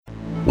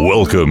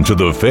Welcome to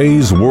the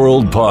Phase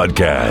World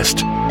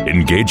Podcast,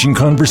 engaging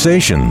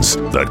conversations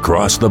that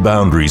cross the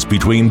boundaries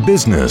between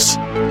business,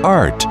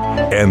 art,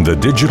 and the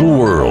digital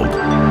world.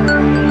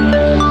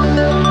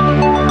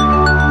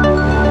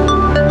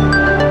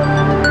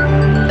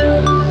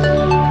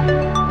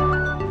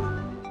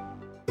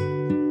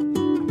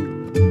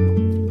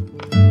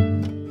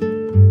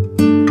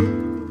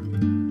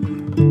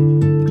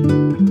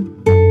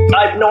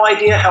 I have no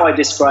idea how I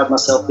describe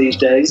myself these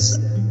days.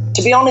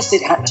 To be honest,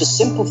 it had to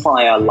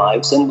simplify our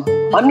lives, and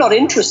I'm not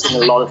interested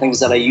in a lot of things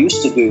that I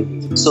used to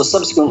do. So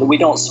subsequently, we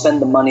don't spend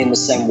the money in the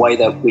same way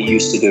that we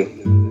used to do.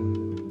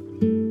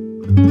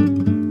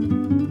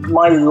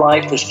 My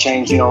life has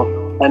changed,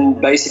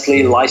 and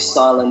basically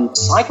lifestyle and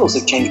cycles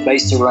have changed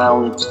based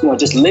around,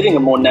 just living a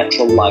more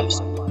natural life.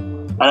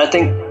 And I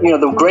think,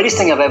 the greatest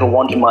thing I've ever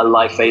wanted in my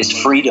life is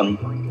freedom.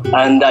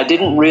 And I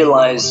didn't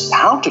realize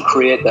how to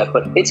create that,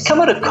 but it's come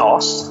at a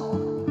cost.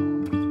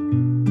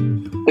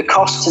 The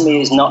cost to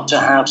me is not to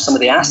have some of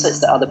the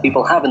assets that other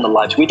people have in their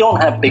lives. We don't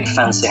have big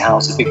fancy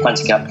houses, big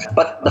fancy cars,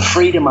 but the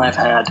freedom I've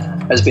had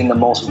has been the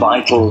most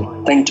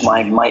vital thing to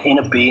my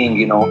inner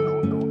being,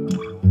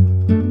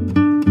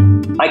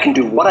 I can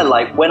do what I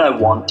like, when I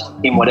want,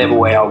 in whatever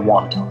way I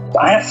want.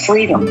 I have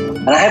freedom,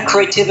 and I have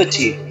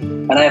creativity,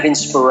 and I have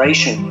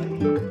inspiration.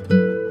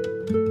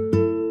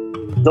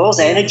 Those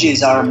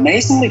energies are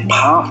amazingly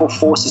powerful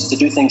forces to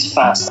do things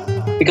fast,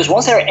 because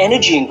once our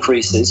energy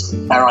increases,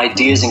 our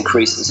ideas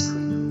increases.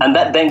 And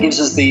that then gives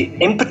us the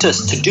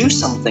impetus to do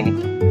something.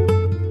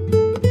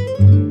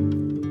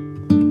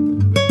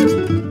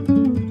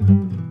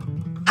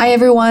 Hi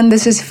everyone,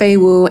 this is Fei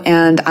Wu,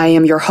 and I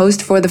am your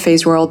host for the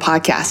Phase World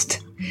Podcast.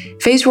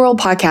 Phase World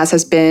Podcast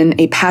has been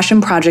a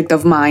passion project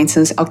of mine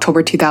since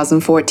October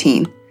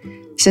 2014.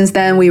 Since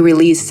then, we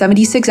released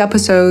 76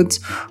 episodes,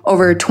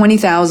 over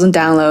 20,000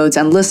 downloads,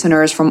 and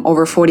listeners from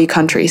over 40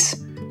 countries.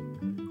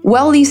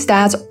 While these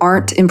stats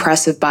aren't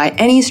impressive by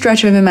any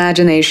stretch of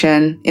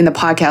imagination in the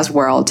podcast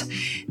world,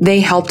 they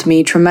helped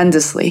me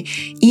tremendously,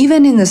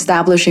 even in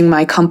establishing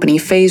my company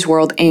Phase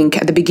World Inc.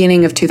 at the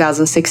beginning of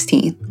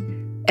 2016.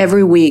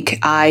 Every week,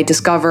 I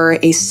discover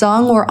a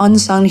sung or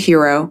unsung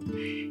hero,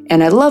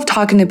 and I love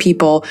talking to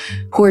people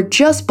who are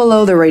just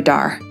below the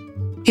radar.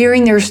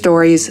 Hearing their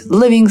stories,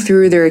 living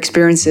through their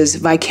experiences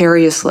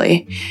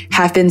vicariously,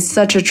 have been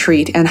such a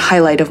treat and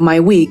highlight of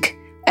my week,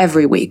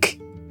 every week.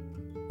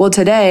 Well,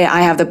 today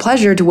I have the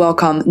pleasure to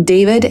welcome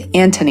David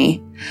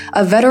Anthony,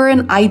 a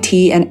veteran IT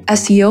and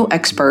SEO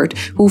expert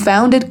who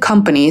founded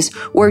companies,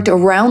 worked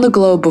around the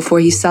globe before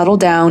he settled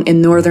down in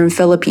northern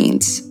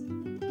Philippines.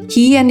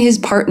 He and his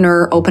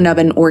partner opened up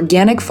an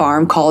organic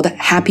farm called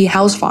Happy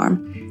House Farm,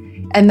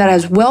 and that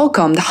has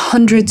welcomed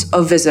hundreds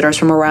of visitors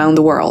from around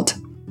the world.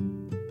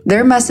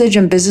 Their message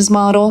and business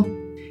model?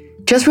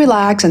 Just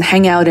relax and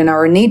hang out in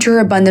our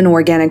nature-abundant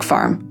organic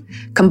farm,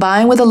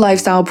 combined with a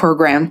lifestyle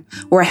program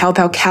where I help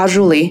out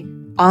casually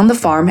on the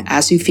farm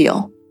as you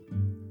feel.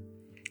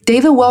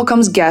 David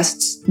welcomes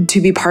guests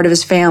to be part of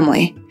his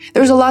family.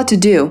 There's a lot to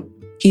do,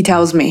 he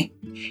tells me.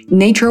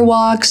 Nature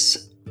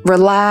walks,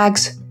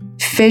 relax,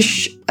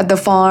 fish at the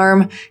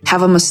farm,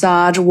 have a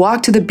massage,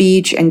 walk to the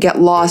beach and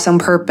get lost on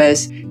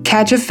purpose,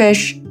 catch a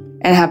fish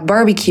and have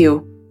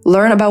barbecue,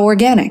 learn about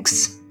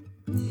organics.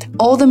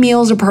 All the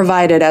meals are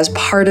provided as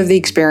part of the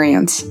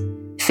experience.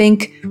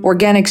 Think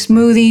organic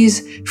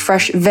smoothies,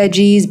 fresh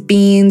veggies,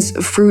 beans,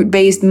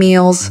 fruit-based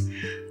meals.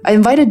 I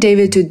invited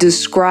David to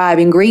describe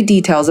in great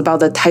details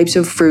about the types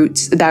of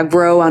fruits that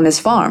grow on his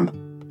farm.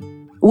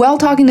 While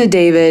talking to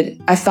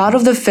David, I thought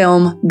of the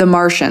film The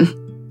Martian.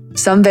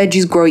 Some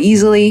veggies grow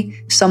easily,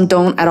 some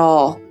don't at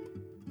all.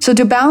 So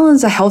to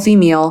balance a healthy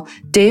meal,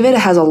 David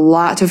has a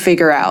lot to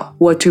figure out: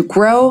 what to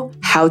grow,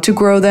 how to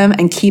grow them,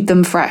 and keep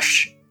them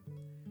fresh.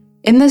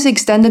 In this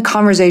extended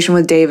conversation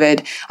with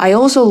David, I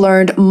also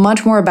learned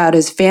much more about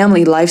his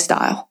family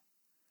lifestyle.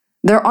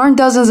 There aren't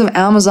dozens of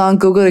Amazon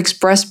Google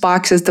Express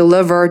boxes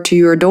delivered to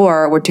your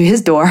door or to his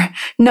door.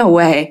 No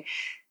way.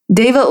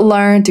 David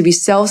learned to be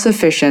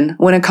self-sufficient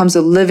when it comes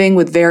to living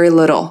with very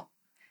little.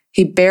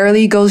 He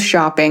barely goes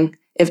shopping,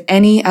 if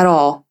any at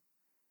all.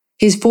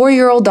 His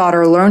 4-year-old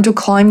daughter learned to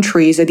climb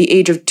trees at the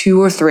age of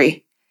 2 or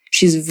 3.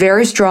 She's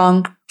very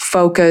strong,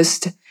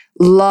 focused,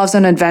 loves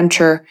an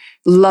adventure,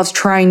 loves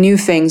trying new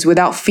things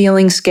without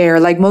feeling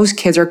scared like most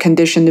kids are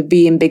conditioned to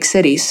be in big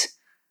cities.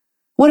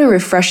 What a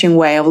refreshing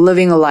way of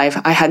living a life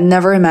I had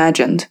never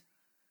imagined.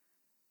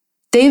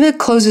 David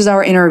closes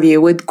our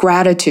interview with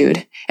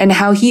gratitude and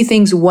how he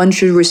thinks one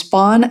should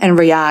respond and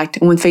react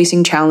when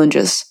facing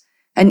challenges,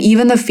 and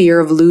even the fear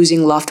of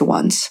losing loved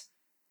ones.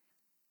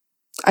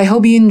 I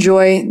hope you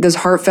enjoy this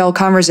heartfelt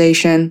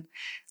conversation.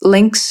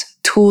 Links,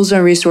 tools,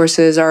 and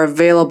resources are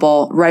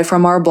available right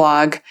from our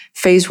blog,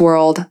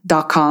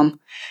 phaseworld.com.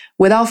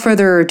 Without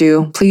further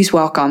ado, please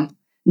welcome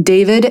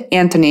David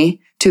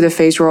Anthony to the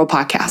Phase World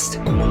Podcast.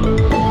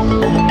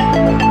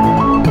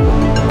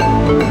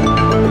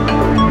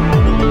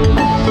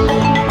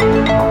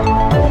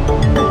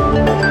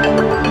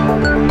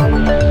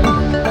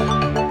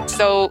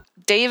 So,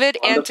 David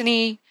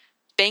Anthony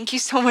thank you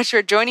so much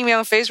for joining me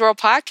on Faye's World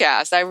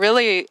Podcast. I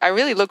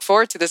really look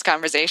forward to this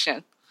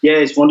conversation. Yeah,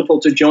 it's wonderful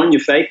to join you,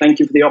 Faye. Thank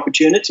you for the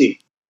opportunity.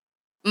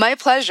 My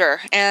pleasure.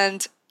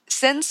 And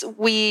since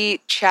we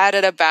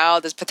chatted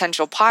about this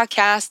potential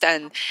podcast,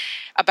 and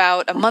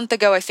about a month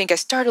ago, I think I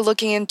started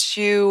looking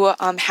into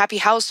Happy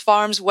House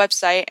Farm's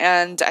website,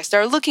 and I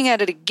started looking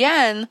at it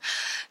again.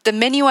 The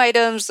menu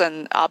items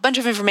and a bunch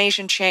of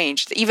information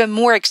changed, even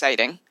more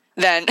exciting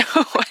than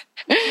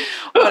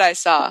what I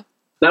saw.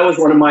 That was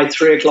one of my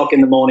 3:00 in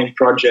the morning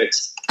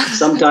projects.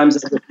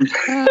 Sometimes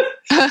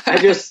I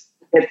just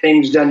get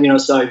things done,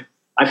 so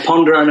I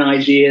ponder on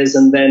ideas,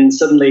 and then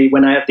suddenly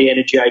when I have the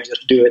energy, I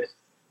just do it.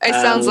 It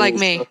sounds like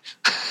me.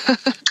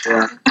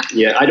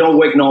 Yeah. I don't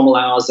work normal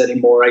hours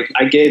anymore.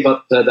 I gave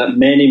up that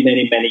many,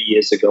 many, many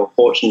years ago,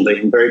 fortunately.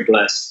 I'm very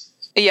blessed.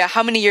 Yeah,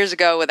 how many years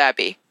ago would that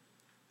be?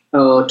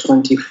 Oh,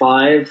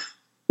 25.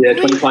 Yeah,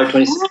 25,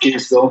 26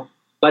 years ago.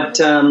 But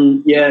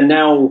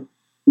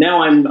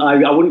now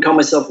I wouldn't call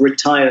myself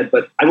retired,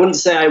 but I wouldn't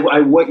say I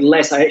work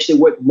less. I actually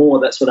work more.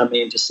 That's what I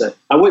mean to say.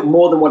 I work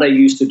more than what I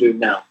used to do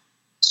now.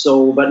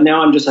 So, but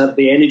now I'm just have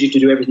the energy to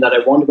do everything that I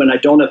want. When I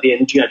don't have the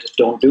energy, I just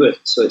don't do it.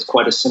 So it's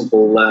quite a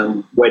simple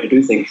way to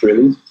do things,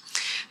 really.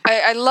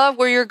 I love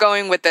where you're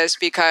going with this,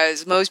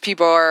 because most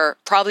people are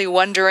probably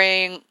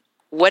wondering,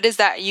 what is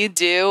that you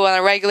do on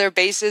a regular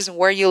basis and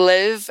where you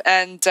live?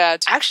 And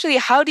actually,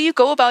 how do you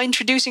go about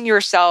introducing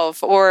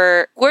yourself,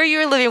 or where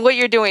you're living, what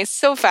you're doing? It's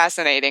so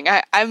fascinating.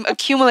 I'm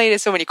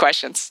accumulated so many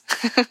questions.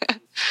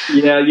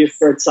 Yeah, you're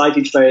so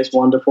excited, Faye. It's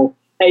wonderful.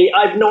 Hey,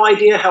 I have no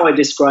idea how I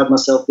describe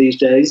myself these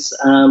days.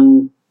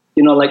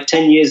 Like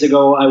 10 years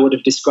ago, I would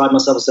have described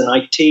myself as an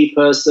IT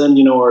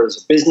person, or as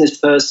a business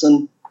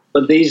person.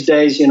 But these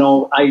days,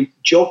 I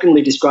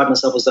jokingly describe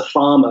myself as a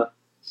farmer.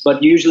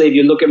 But usually if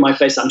you look at my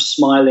face, I'm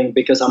smiling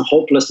because I'm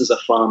hopeless as a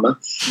farmer.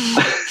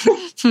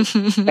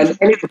 And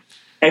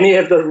any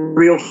of the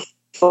real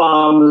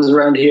farmers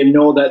around here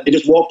know that they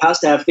just walk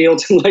past our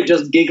fields and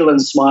just giggle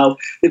and smile.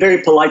 They're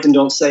very polite and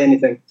don't say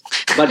anything.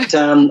 But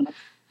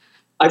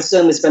I've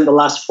certainly spent the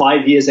last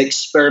 5 years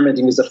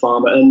experimenting as a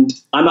farmer, and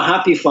I'm a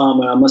happy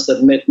farmer, I must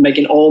admit,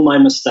 making all my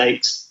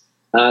mistakes,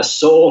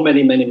 so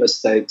many, many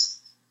mistakes,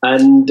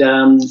 and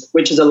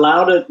which has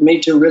allowed me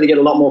to really get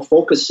a lot more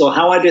focused. So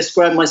how I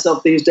describe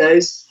myself these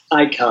days,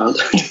 I can't.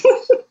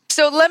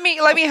 So let me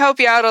help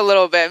you out a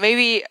little bit.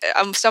 Maybe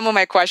some of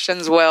my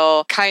questions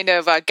will kind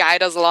of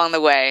guide us along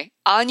the way.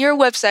 On your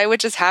website,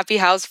 which is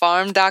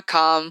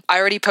happyhousefarm.com, I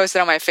already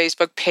posted on my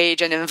Facebook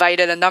page and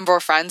invited a number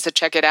of friends to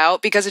check it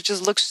out because it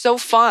just looks so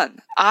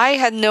fun. I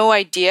had no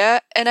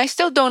idea, and I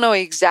still don't know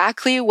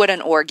exactly what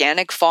an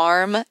organic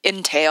farm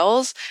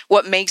entails,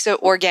 what makes it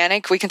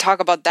organic. We can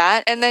talk about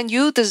that. And then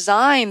you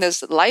design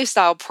this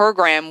lifestyle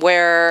program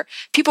where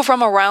people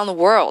from around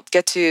the world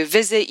get to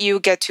visit you,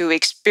 get to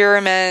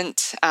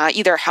experiment,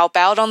 either help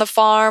out on the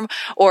farm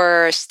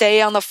or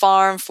stay on the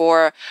farm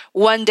for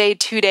 1 day,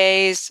 2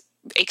 days,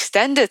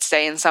 extended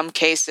stay in some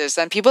cases.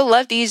 And people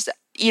love these,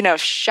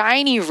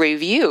 shiny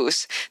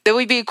reviews that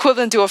would be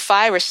equivalent to a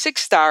 5 or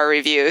 6 star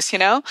reviews,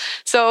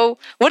 So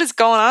what is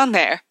going on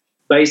there?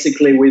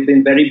 Basically, we've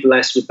been very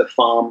blessed with the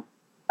farm.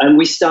 And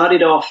we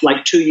started off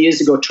 2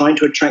 years ago trying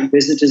to attract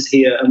visitors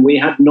here, and we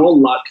had no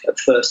luck at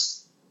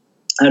first.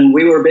 And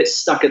we were a bit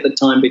stuck at the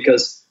time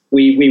because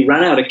we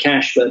ran out of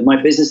cash, but my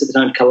business at the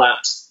time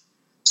collapsed.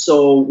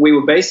 So we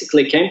were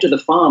basically came to the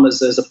farm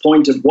as a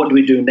point of what do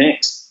we do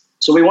next?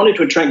 So we wanted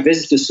to attract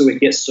visitors so we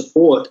could get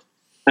support.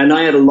 And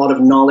I had a lot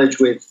of knowledge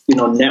with,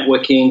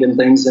 networking and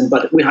things,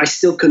 but I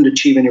still couldn't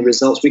achieve any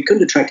results. We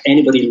couldn't attract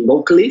anybody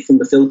locally from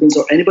the Philippines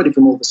or anybody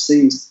from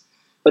overseas.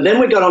 But then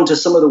we got onto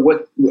some of the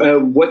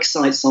work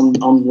sites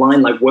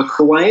online, like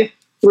Workaway.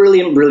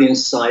 Brilliant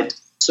site.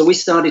 So we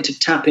started to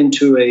tap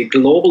into a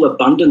global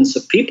abundance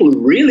of people who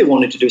really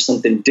wanted to do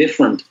something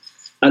different.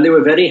 And they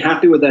were very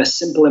happy with their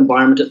simple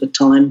environment at the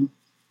time.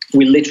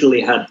 We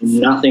literally had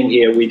nothing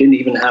here. We didn't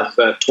even have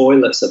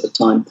toilets at the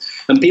time.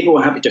 And people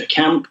were happy to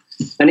camp,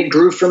 and it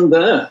grew from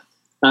there.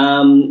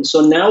 So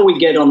now I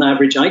get on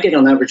average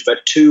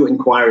about 2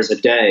 inquiries a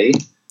day,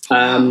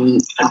 and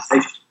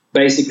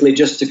basically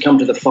just to come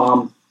to the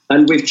farm.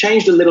 And we've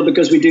changed a little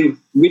because we do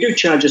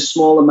charge a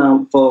small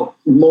amount for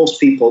most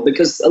people,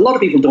 because a lot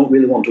of people don't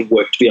really want to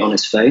work, to be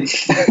honest, Faye.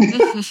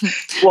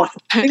 They want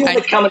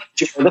to come and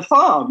enjoy the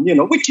farm,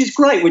 which is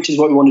great, which is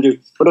what we want to do.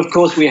 But of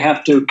course, we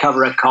have to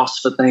cover our costs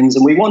for things,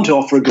 and we want to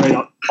offer a great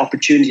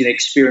opportunity and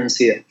experience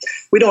here.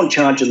 We don't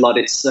charge a lot.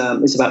 It's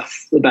about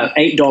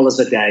 $8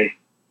 a day.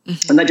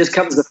 And that just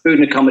covers the food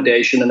and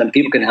accommodation, and then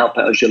people can help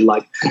out as you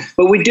like.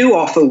 But we do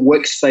offer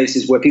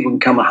workspaces where people can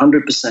come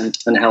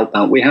 100% and help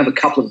out. We have a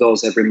couple of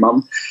those every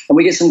month, and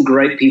we get some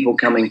great people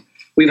coming.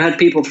 We've had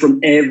people from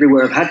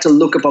everywhere. I've had to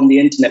look up on the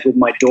internet with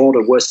my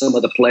daughter where some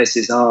of the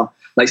places are,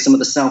 like some of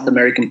the South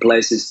American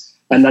places,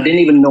 and I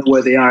didn't even know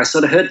where they are. I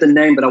sort of heard the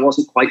name, but I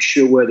wasn't quite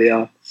sure where they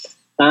are.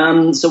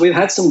 So we've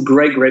had some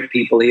great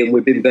people here, and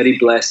we've been very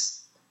blessed.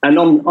 And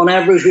on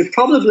average, we've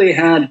probably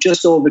had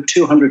just over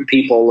 200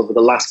 people over the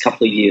last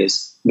couple of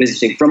years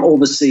visiting from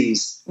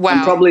overseas. Wow.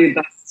 And probably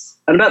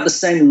And about the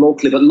same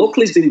locally, but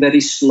locally has been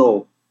very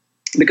slow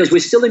because we're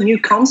still a new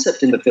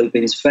concept in the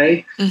Philippines,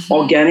 Faye. Mm-hmm.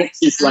 Organics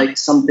is like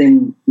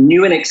something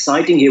new and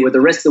exciting here, where the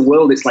rest of the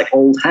world, it's like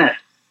old hat.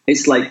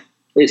 It's like,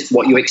 it's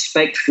what you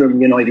expect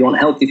from, if you want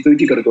healthy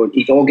food, you've got to go and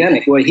eat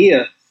organic. Where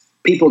here,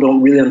 people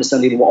don't really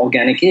understand even what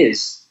organic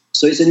is.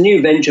 So it's a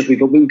new venture for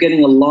people. We're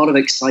getting a lot of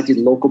excited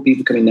local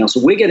people coming now.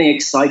 So we're getting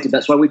excited.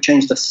 That's why we've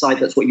changed the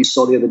site. That's what you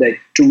saw the other day,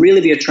 to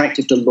really be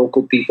attractive to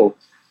local people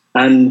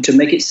and to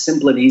make it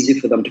simple and easy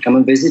for them to come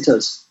and visit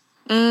us.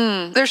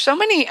 There's so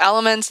many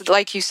elements,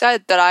 like you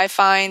said, that I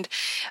find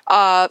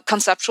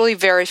conceptually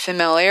very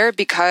familiar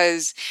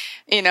because,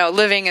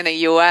 living in the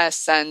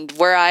U.S. and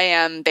where I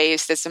am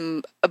based is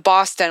in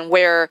Boston,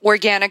 where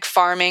organic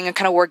farming and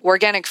kind of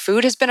organic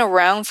food has been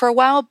around for a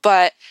while,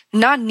 but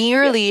not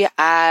nearly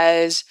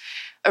as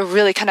a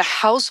really kind of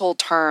household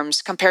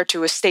terms compared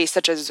to a state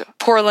such as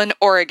Portland,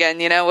 Oregon.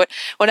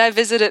 When I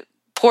visited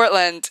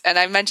Portland, and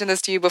I mentioned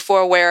this to you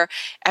before, where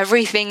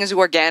everything is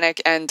organic,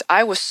 and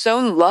I was so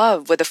in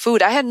love with the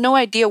food. I had no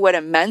idea what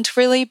it meant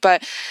really,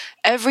 but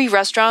every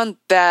restaurant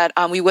that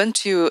we went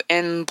to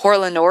in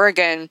Portland,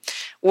 Oregon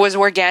was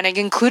organic,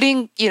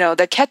 including,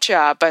 the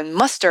ketchup and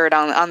mustard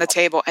on the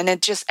table, and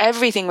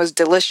everything was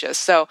delicious.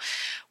 So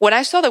when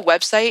I saw the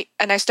website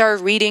and I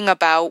started reading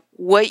about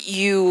what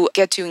you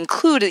get to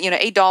include,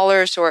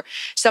 $8 or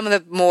some of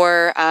the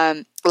more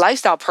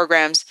lifestyle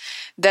programs,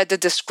 that the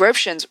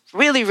descriptions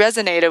really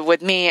resonated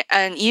with me.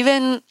 And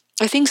even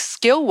I think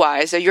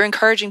skill-wise, you're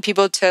encouraging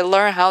people to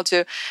learn how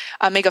to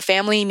make a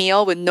family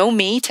meal with no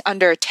meat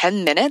under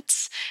 10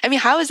 minutes. I mean,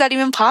 how is that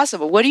even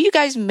possible? What are you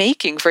guys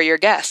making for your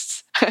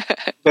guests?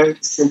 Very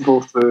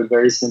simple food,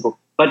 very simple,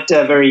 but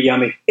very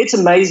yummy. It's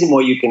amazing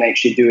what you can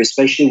actually do,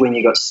 especially when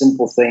you got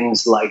simple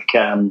things like,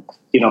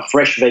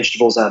 fresh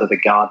vegetables out of the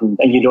garden,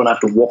 and you don't have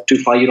to walk too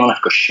far. You don't have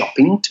to go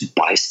shopping to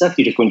buy stuff.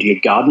 You just go into your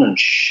garden and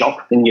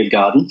shop in your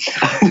garden.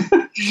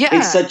 Yeah.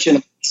 It's such an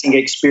amazing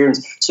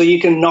experience. So you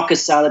can knock a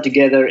salad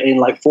together in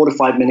like 4 to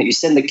 5 minutes. You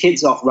send the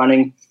kids off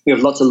running. We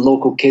have lots of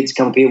local kids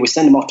come up here. We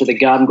send them off to the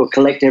garden, go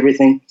collect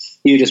everything.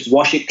 You just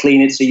wash it,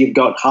 clean it, so you've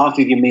got half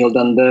of your meal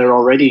done there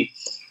already.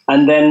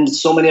 And then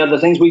so many other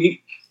things.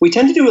 We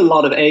tend to do a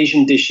lot of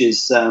Asian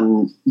dishes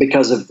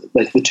because of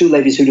the two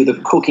ladies who do the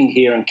cooking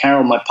here, and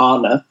Carol, my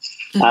partner,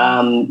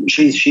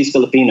 she's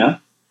Filipina.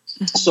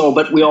 So,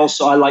 but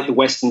I like the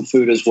Western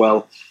food as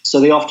well. So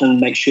they often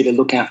make sure to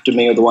look after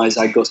me, otherwise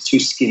I go too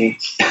skinny.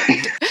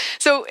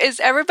 So is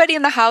everybody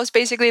in the house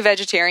basically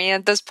vegetarian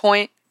at this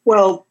point?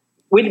 Well,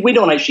 we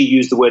don't actually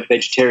use the word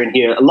vegetarian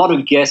here. A lot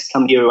of guests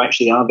come here who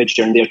actually are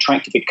vegetarian. They're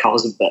attracted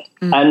because of that.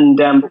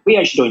 And we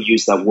actually don't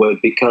use that word,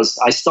 because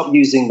I stopped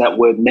using that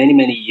word many,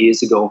 many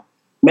years ago,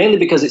 mainly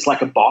because it's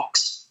like a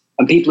box.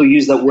 And people who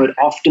use that word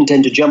often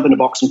tend to jump in a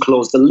box and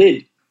close the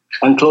lid.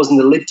 And closing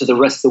the lid to the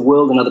rest of the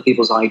world and other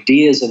people's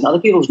ideas and other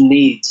people's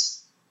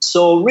needs.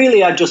 So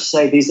really, I just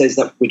say these days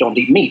that we don't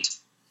eat meat.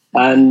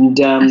 And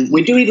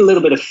we do eat a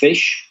little bit of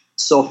fish.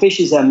 So fish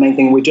is our main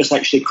thing. We just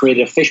actually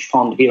created a fish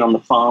pond here on the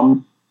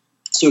farm,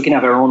 so we can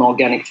have our own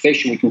organic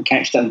fish and we can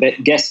catch them.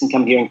 Guests can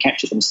come here and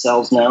catch it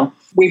themselves now.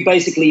 We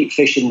basically eat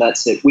fish and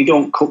that's it. We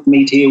don't cook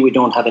meat here. We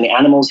don't have any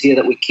animals here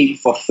that we keep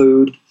for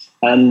food.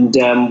 And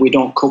we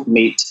don't cook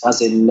meat,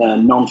 as in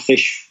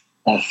non-fish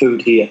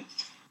food here.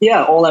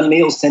 Yeah, all our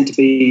meals tend to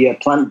be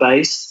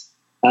plant-based,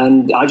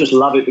 and I just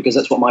love it because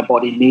that's what my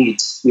body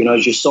needs.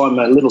 As you saw, I'm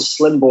a little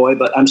slim boy,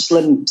 but I'm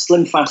slim,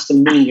 fast,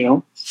 and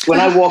mean, When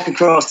I walk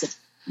across...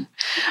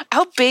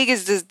 How big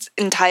is this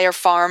entire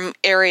farm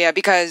area?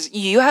 Because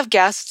you have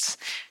guests,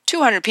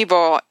 200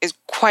 people is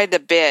quite a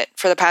bit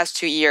for the past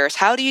 2 years.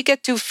 How do you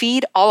get to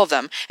feed all of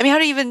them? I mean, how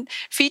do you even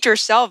feed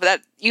yourself?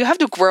 That you have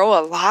to grow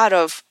a lot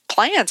of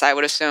plants, I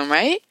would assume,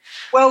 right?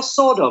 Well,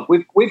 sort of.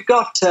 We've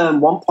got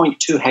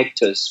 1.2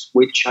 hectares,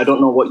 which I don't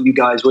know what you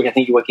guys work. I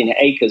think you're working in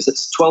acres.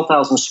 It's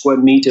 12,000 square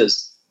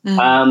meters.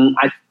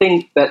 I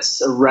think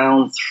that's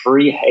around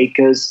 3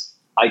 acres.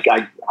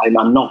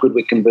 I'm not good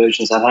with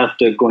conversions. I have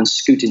to go and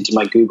scoot into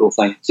my Google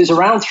thing. So it's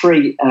around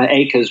 3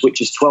 acres,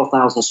 which is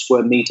 12,000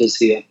 square meters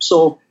here.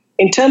 So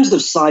in terms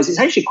of size, it's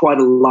actually quite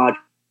a large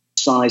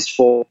size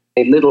for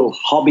a little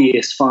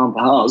hobbyist farm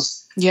for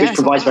us, which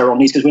provides our own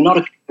needs, because we're not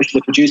a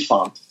commercially produced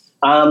farm.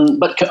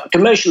 But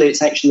commercially,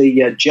 it's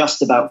actually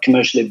just about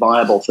commercially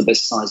viable for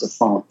this size of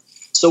farm.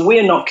 So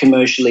we're not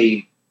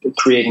commercially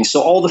creating.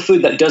 So all the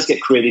food that does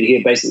get created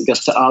here basically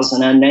goes to us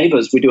and our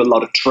neighbors. We do a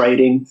lot of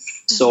trading.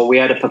 So we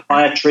had a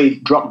papaya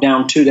tree drop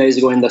down 2 days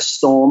ago in the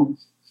storm.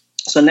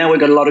 So now we've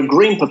got a lot of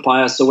green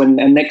papaya. So when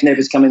our next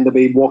neighbors come in, they'll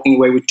be walking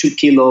away with 2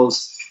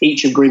 kilos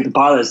each of green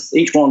papayas.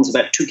 Each one's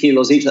about 2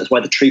 kilos each. That's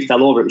why the tree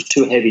fell over. It was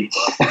too heavy.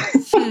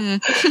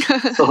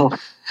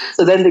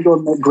 So then they go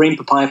and make green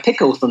papaya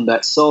pickle from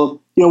that.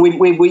 So,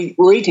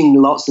 we're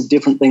eating lots of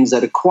different things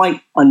that are quite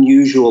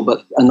unusual,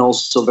 and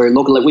also very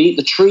local. Like we eat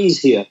the trees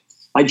here.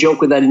 I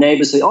joke with our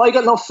neighbors, say, "Oh, you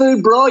got no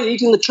food, bro? You're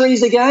eating the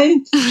trees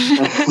again?"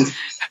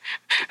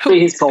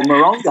 Tree is called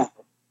moronga.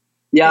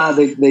 Yeah,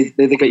 they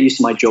get used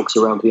to my jokes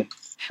around here.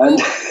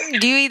 And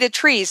do you eat the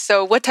trees?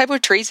 So what type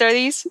of trees are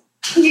these?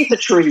 We eat the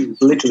trees,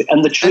 literally.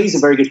 And the trees are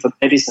very good for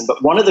medicine.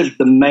 But one of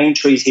the main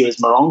trees here is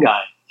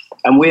morongai.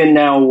 And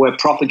we're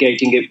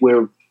propagating it.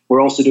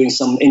 We're also doing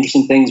some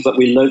interesting things, but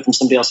we learned from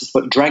somebody else to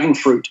put dragon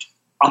fruit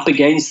up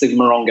against the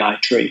morongai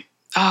tree.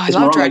 Oh, I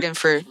love dragon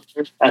fruit.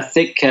 A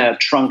thick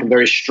trunk and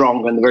very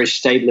strong and very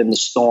stable in the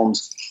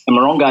storms. And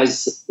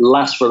morongais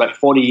last for about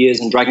 40 years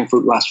and dragon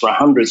fruit lasts for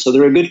 100. So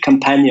they're a good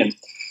companion.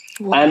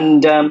 Wow.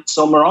 And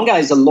so morongai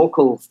is a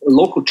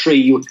local tree.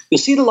 You'll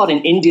see it a lot in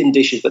Indian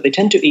dishes, but they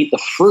tend to eat the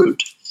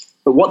fruit.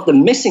 But what they're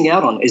missing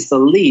out on is the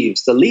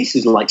leaves. The leaves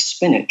is like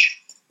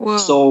spinach. Wow.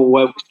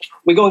 So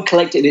we go and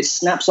collect it. It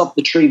snaps off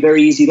the tree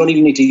very easy. You don't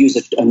even need to use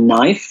a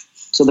knife.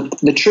 So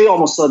the tree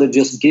almost sort of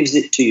just gives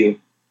it to you.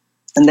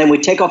 And then we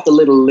take off the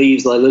little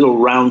leaves, like little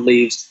round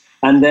leaves,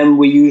 and then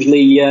we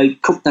usually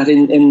cook that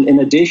in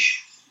a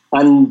dish.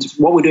 And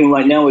what we're doing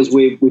right now is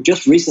we've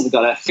just recently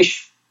got a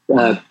fish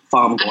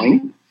farm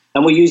going,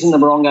 and we're using the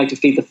morongai to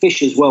feed the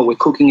fish as well. We're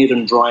cooking it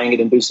and drying it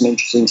and doing some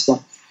interesting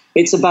stuff.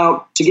 It's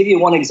about, to give you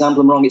one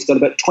example of morongai, it's got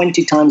about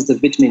 20 times the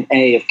vitamin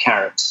A of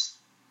carrots.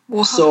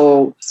 Wow.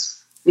 So,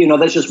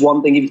 that's just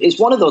one thing. It's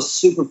one of those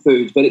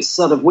superfoods, but it's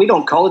sort of, we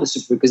don't call it a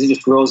superfood because it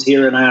just grows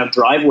here in our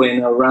driveway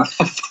and around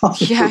our farm.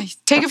 Yeah,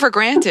 take it for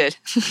granted.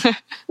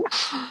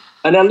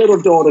 And our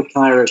little daughter,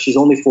 Kyra, she's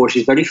only 4.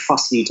 She's very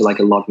fussy to like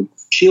a lot of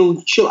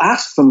people. She'll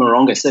ask for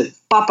morongai. Said,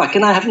 Papa,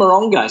 can I have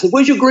morongai? I said,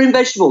 where's your green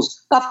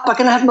vegetables? Papa,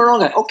 can I have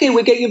morongai? Okay,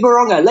 we'll get you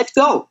morongai. Let's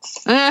go.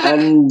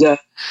 And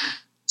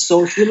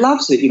so she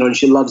loves it, and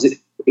she loves it,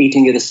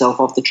 eating it herself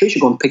off the tree.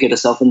 She'll go and pick it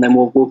herself, and then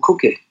we'll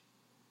cook it.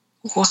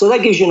 Wow. So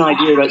that gives you an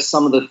idea about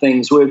some of the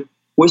things.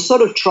 We're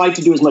sort of trying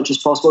to do as much as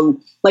possible.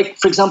 Like,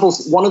 for example,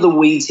 one of the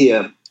weeds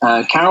here,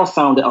 Carol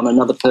found it on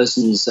another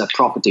person's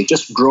property,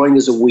 just growing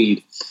as a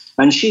weed.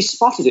 And she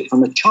spotted it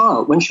from a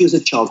child. When she was a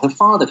child, her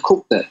father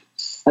cooked it.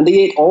 And they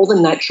ate all the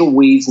natural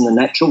weeds and the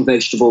natural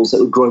vegetables that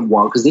were growing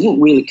wild because they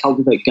didn't really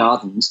cultivate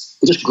gardens.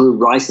 They just grew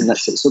rice and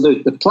that's it. So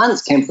the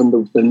plants came from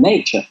the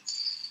nature.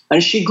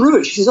 And she grew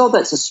it. She says, oh,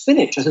 that's a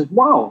spinach. I said,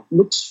 wow,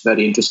 looks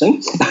very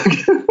interesting.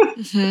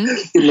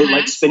 It looked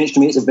like spinach to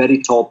me. It's a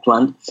very tall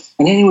plant.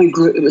 And anyway, we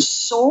grew it. It was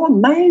so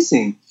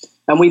amazing.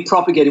 And we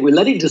propagate it. We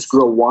let it just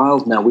grow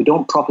wild now. We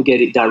don't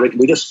propagate it directly.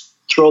 We just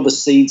throw the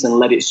seeds and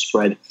let it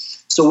spread.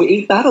 So we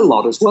eat that a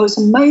lot as well. It's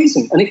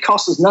amazing. And it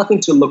costs us nothing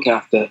to look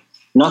after,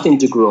 nothing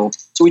to grow.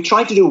 So we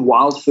try to do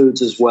wild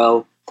foods as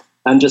well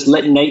and just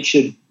let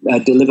nature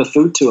deliver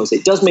food to us.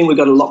 It does mean we've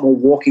got a lot more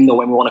walking, though,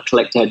 when we want to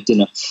collect our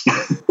dinner.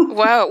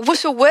 Wow.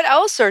 So what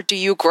else do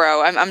you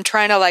grow? I'm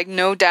trying to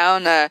note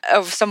down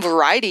of some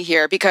variety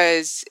here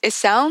because it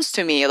sounds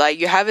to me like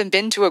you haven't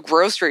been to a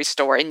grocery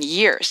store in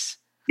years.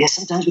 Yeah,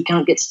 sometimes we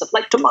can't get stuff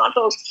like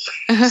tomatoes.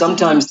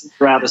 Sometimes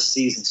they're out of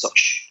season, so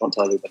don't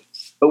tell everybody.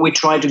 But we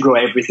try to grow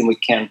everything we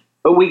can.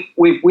 But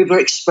we're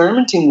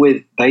experimenting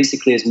with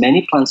basically as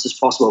many plants as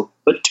possible.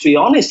 But to be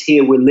honest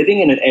here, we're living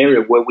in an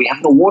area where we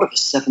have no water for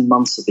 7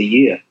 months of the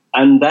year.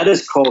 And that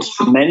has caused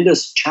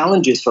tremendous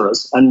challenges for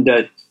us and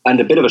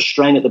a bit of a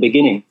strain at the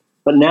beginning.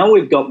 But now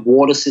we've got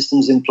water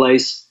systems in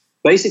place.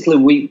 Basically,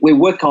 we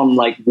work on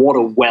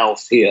water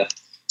wealth here.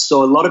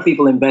 So a lot of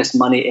people invest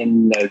money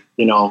in,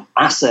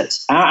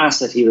 assets. Our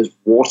asset here is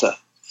water.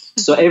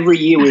 So every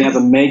year we have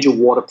a major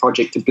water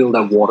project to build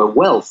our water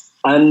wealth.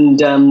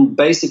 And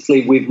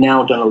basically we've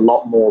now done a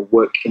lot more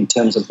work in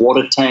terms of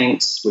water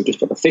tanks. We've just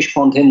got a fish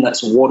pond in,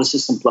 that's a water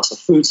system plus a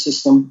food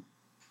system.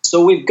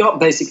 So we've got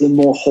basically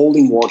more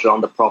holding water on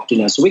the property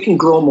now. So we can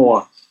grow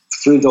more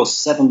through those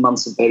 7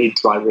 months of very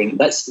dry rain.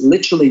 That's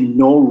literally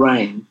no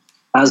rain,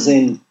 as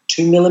in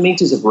 2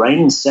 millimeters of rain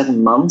in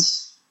 7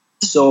 months.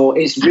 So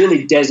it's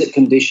really desert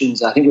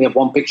conditions. I think we have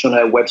one picture on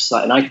our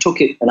website, and I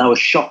took it and I was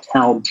shocked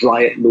how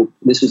dry it looked.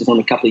 This was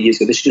only a couple of years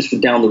ago. This is just for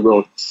down the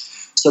road.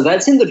 So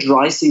that's in the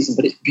dry season,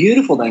 but it's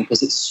beautiful then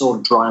because it's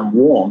so dry and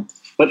warm.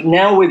 But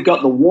now we've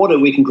got the water,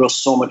 we can grow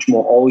so much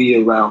more all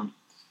year round.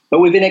 But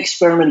we've been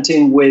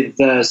experimenting with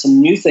some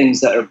new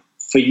things that are,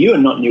 for you, are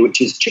not new, which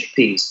is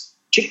chickpeas.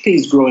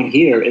 Chickpeas growing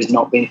here is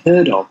not being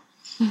heard of.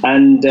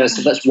 And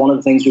so that's one of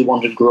the things we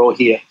want to grow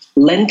here.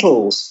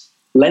 Lentils.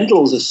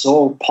 Lentils are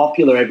so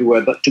popular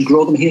everywhere, but to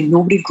grow them here,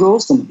 nobody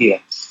grows them here.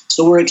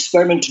 So we're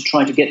experimenting to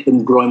try to get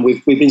them growing.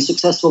 We've been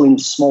successful in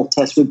small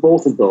tests with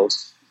both of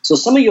those. So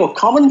some of your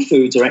common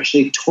foods are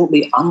actually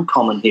totally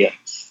uncommon here.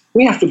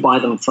 We have to buy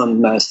them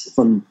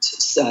from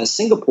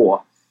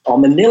Singapore or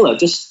Manila,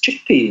 just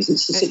chickpeas.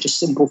 It's such a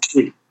simple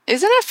food.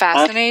 Isn't it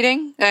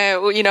fascinating?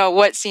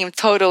 What seemed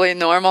totally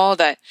normal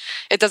that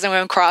it doesn't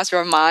even cross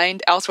your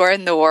mind elsewhere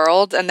in the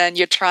world, and then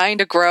you're trying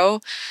to grow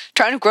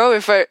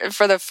it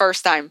for the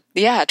first time.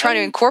 Yeah, trying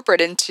to incorporate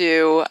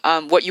into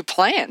what you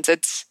plant.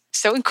 It's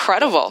so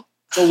incredible.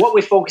 So what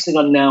we're focusing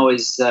on now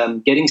is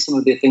getting some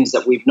of the things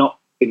that we've not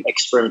been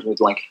experimenting with,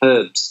 like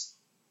herbs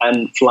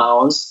and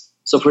flowers.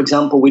 So, for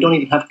example, we don't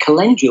even have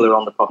calendula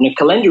on the property. Now,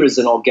 calendula is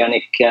an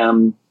organic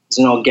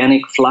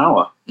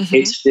flower. Mm-hmm.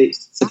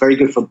 It's very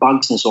good for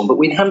bugs and so on. But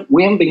we haven't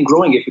been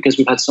growing it because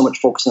we've had so much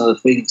focus on other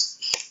things.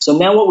 So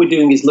now what we're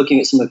doing is looking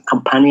at some of the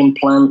companion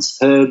plants,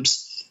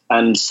 herbs,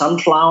 and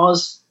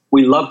sunflowers.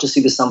 We love to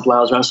see the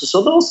sunflowers around.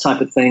 So those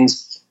type of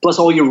things, plus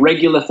all your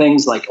regular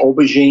things like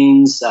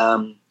aubergines.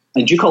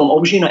 And do you call them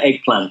aubergine or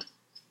eggplant?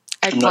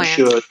 Eggplant. I'm not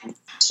sure.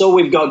 So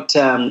we've got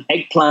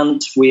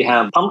eggplant. We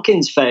have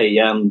pumpkins, Faye.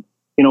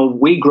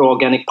 We grow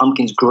organic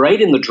pumpkins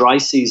great in the dry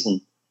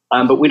season,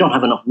 but we don't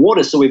have enough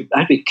water, so we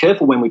have to be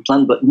careful when we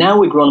plant. But now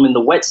we've grown them in the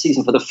wet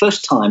season for the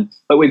first time,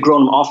 but we've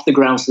grown them off the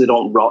ground so they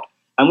don't rot,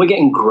 and we're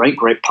getting great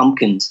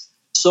pumpkins.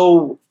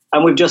 So,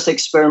 and we've just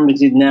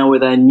experimented now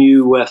with our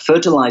new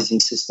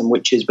fertilizing system,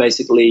 which is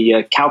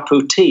basically cow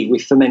poo tea. We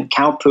ferment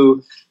cow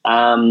poo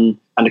and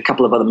a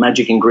couple of other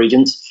magic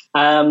ingredients.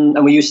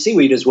 And we use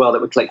seaweed as well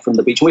that we collect from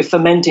the beach. We're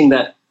fermenting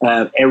that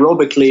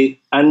aerobically,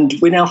 and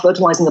we're now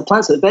fertilizing the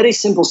plants. It's a very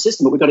simple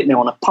system, but we got it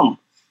now on a pump.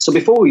 So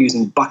before we were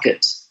using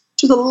buckets,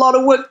 which is a lot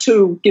of work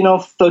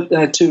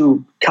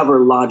to cover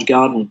a large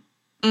garden.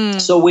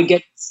 So we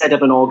get set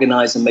up and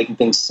organized and making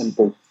things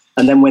simple.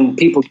 And then when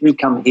people do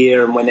come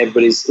here, and when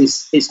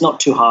it's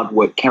not too hard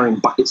work carrying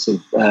buckets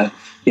of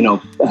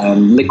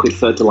liquid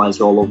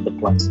fertilizer all over the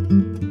place.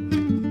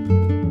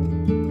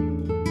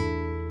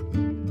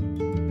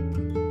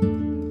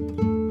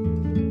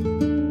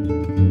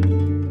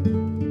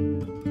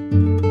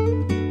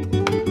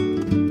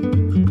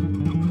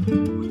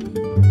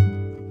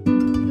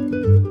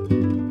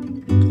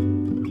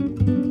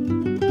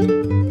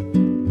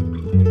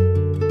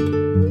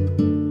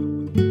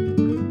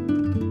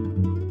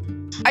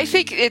 I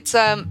think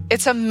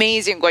it's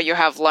amazing what you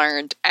have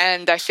learned,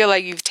 and I feel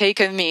like you've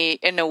taken me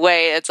in a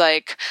way. It's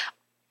like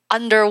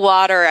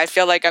underwater. I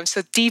feel like I'm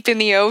so deep in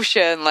the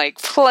ocean,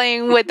 like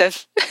playing with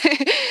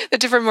the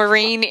different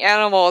marine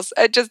animals.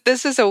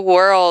 This is a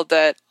world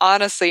that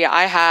honestly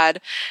I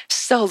had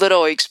so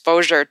little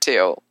exposure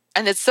to,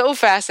 and it's so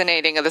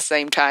fascinating at the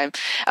same time.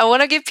 I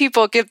want to give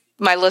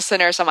my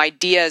listeners some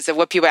ideas of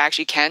what people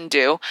actually can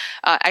do,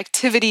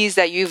 activities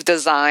that you've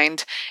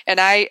designed, and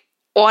I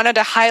wanted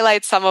to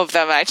highlight some of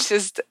them. I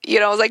just,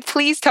 was like,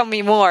 please tell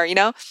me more,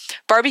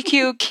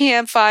 barbecue,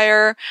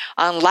 campfire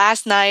on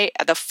last night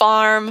at the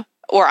farm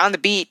or on the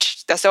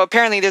beach. So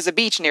apparently there's a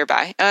beach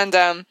nearby. And,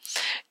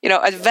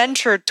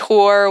 adventure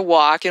tour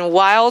walk in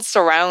wild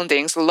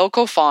surroundings,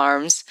 local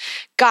farms,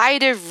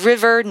 guided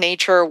river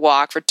nature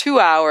walk for 2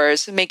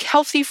 hours, make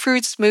healthy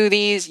fruit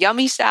smoothies,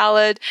 yummy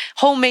salad,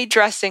 homemade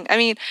dressing. I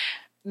mean,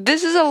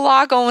 this is a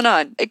lot going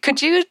on.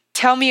 Could you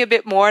tell me a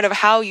bit more of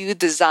how you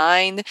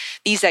designed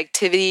these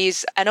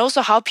activities, and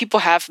also how people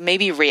have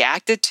maybe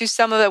reacted to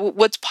some of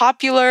what's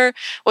popular,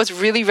 what's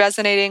really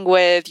resonating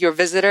with your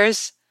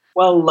visitors?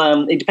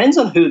 Well, it depends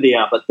on who they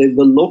are, but the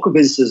local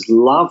visitors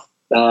love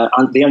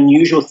the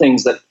unusual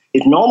things that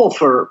is normal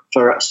for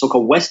a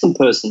so-called Western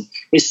person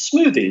is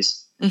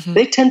smoothies. Mm-hmm.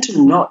 They tend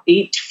to not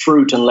eat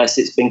fruit unless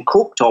it's been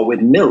cooked or with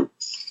milk.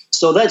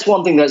 So that's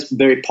one thing that's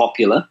very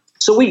popular.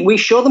 So we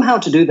show them how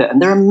to do that,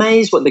 and they're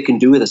amazed what they can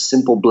do with a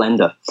simple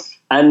blender.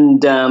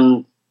 And,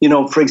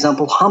 for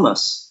example,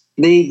 hummus.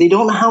 They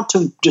don't know how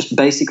to just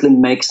basically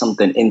make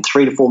something in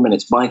 3 to 4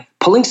 minutes by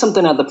pulling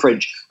something out of the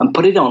fridge and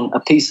put it on a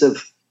piece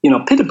of,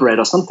 pita bread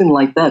or something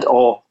like that,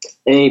 or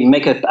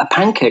make a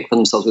pancake for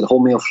themselves with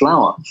wholemeal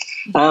flour.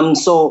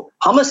 So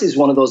hummus is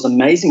one of those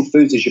amazing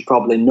foods, as you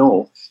probably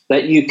know,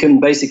 that you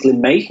can basically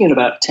make in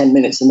about 10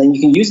 minutes, and then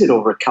you can use it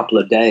over a couple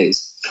of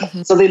days.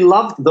 Mm-hmm. So they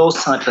love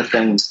those type of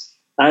things.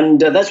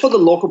 And that's what the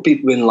local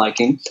people have been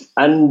liking.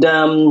 And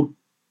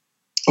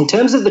in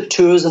terms of the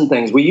tours and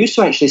things, we used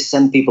to actually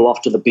send people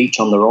off to the beach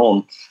on their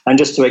own and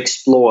just to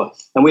explore.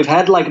 And we've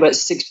had like about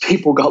 6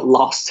 people got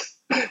lost.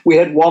 We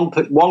had one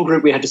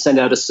group we had to send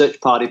out a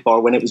search party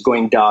for when it was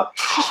going dark.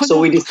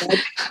 So we decided,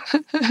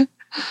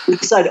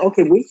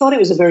 okay, we thought it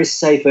was a very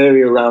safe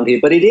area around here,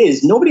 but it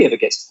is. Nobody ever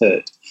gets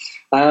hurt.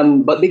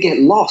 But they get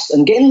lost.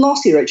 And getting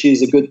lost here actually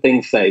is a good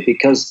thing, Faye,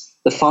 because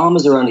the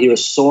farmers around here are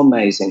so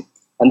amazing.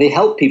 And they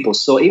help people.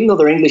 So even though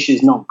their English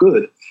is not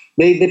good,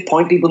 they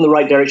point people in the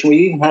right direction. We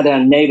even had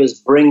our neighbors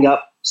bring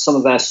up some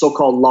of our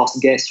so-called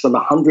lost guests from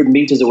 100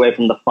 meters away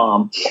from the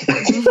farm.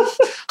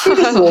 They were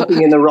just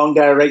walking in the wrong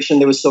direction.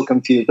 They were so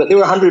confused. But they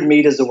were 100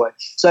 meters away.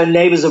 So our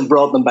neighbors have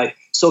brought them back.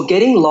 So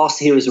getting lost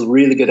here is a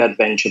really good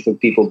adventure for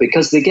people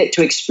because they get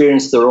to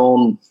experience their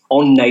own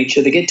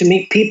nature. They get to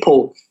meet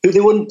people who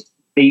they wouldn't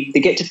meet. They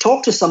get to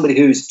talk to somebody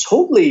who's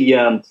totally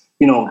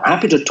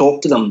happy to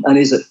talk to them and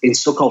is a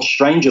so-called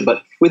stranger,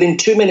 but within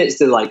 2 minutes,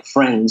 they're like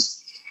friends.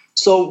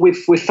 So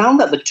we found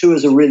that the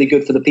tours are really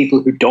good for the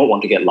people who don't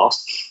want to get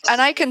lost.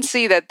 And I can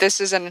see that this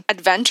is an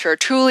adventure,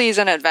 truly is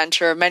an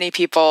adventure many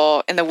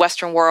people in the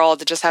Western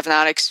world just have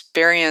not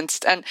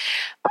experienced. And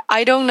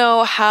I don't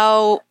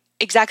know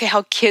exactly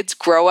how kids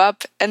grow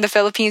up in the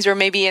Philippines or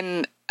maybe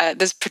in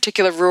this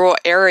particular rural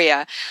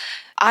area.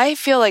 I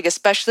feel like,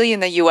 especially in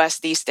the US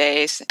these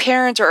days,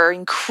 parents are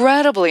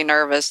incredibly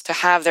nervous to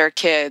have their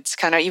kids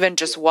kind of even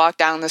just walk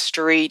down the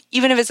street,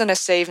 even if it's in a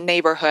safe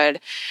neighborhood.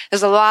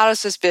 There's a lot of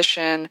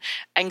suspicion,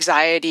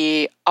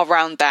 anxiety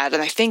around that.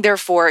 And I think,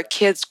 therefore,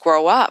 kids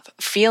grow up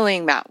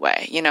feeling that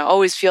way,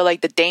 always feel like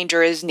the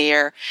danger is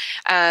near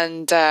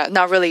and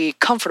not really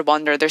comfortable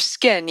under their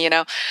skin,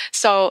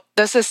 So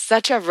this is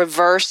such a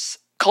reverse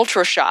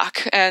cultural shock.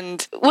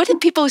 And what did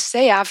people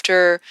say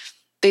after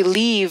they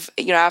leave,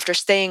 after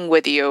staying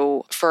with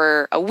you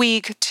for a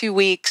week, 2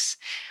 weeks?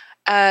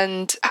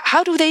 And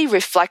how do they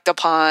reflect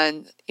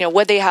upon,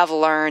 what they have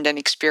learned and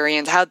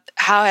experienced?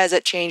 How has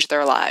it changed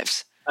their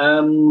lives?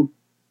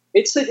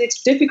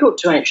 It's difficult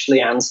to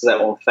actually answer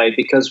that one, Faye,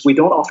 because we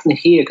don't often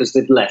hear because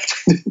they've left.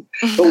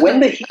 But when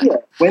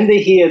they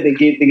hear, they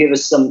give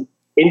us some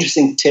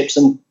interesting tips,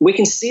 and we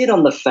can see it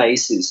on the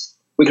faces.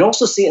 We can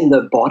also see it in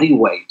their body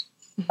weight.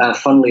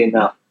 Funnily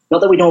enough, not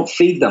that we don't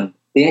feed them.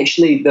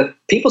 The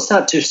people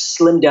start to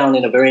slim down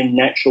in a very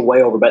natural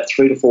way over about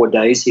 3 to 4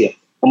 days here.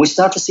 And we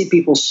start to see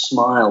people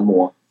smile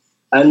more.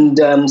 And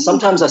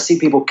sometimes I see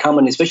people come,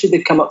 and especially if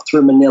they come up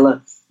through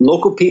Manila,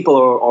 local people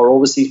or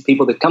overseas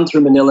people that come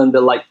through Manila, and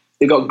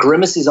they've got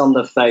grimaces on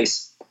their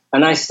face.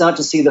 And I start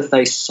to see the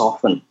face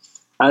soften.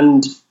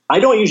 And I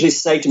don't usually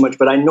say too much,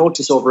 but I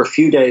notice over a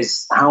few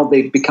days how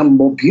they become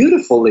more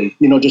beautifully,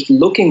 just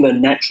looking their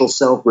natural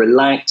self,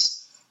 relax,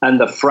 and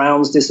the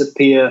frowns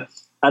disappear.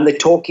 And they're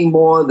talking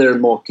more, they're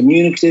more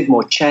communicative,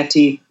 more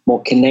chatty,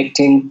 more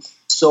connecting.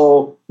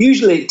 So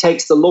usually it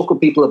takes the local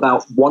people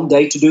about 1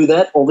 day to do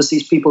that,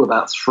 overseas people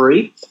about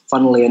 3,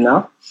 funnily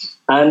enough.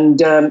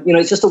 And,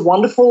 it's just a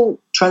wonderful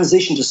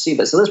transition to see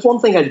that. So that's one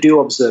thing I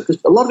do observe,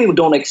 because a lot of people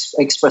don't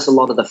express a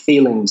lot of the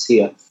feelings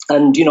here.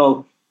 And,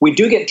 we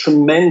do get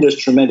tremendous,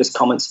 tremendous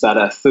comments about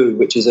our food,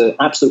 which is an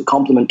absolute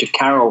compliment to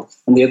Carol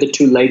and the other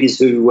 2 ladies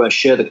who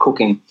share the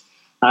cooking.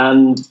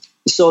 And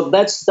so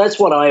that's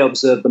what I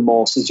observe the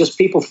most, is just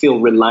people feel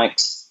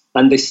relaxed,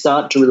 and they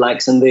start to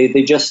relax, and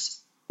they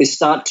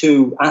start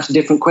to ask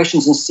different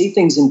questions and see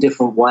things in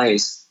different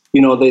ways.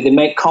 They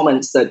make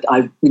comments that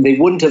they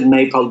wouldn't have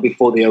made probably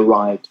before they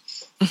arrived.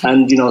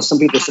 And, some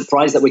people are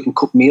surprised that we can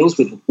cook meals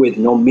with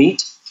no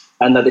meat,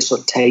 and that they're so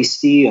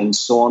tasty and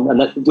so on, and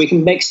that we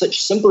can make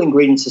such simple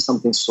ingredients to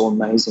something so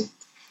amazing.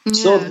 Yeah.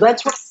 So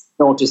that's what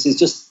I notice, is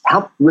just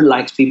how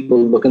relaxed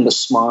people look, and the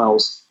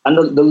smiles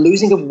and the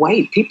losing of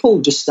weight.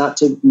 People just start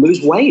to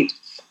lose weight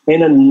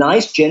in a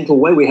nice, gentle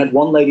way. We had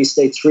one lady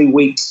stay 3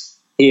 weeks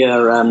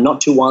here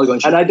not too while ago.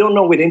 And I don't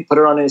know, we didn't put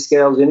her on any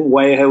scales, we didn't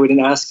weigh her, we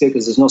didn't ask her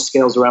because there's no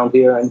scales around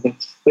here or anything.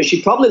 But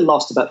she probably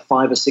lost about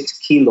 5 or 6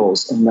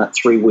 kilos in that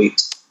 3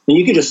 weeks. And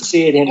you could just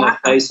see it in her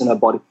face and her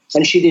body.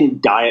 And she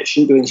didn't diet, she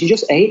didn't do anything. She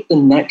just ate the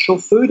natural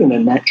food in a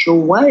natural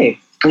way.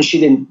 And she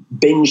didn't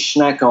binge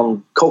snack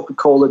on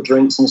Coca-Cola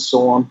drinks and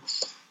so on.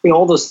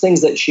 All those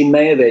things that she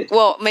may have eaten.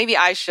 Well, maybe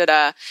I should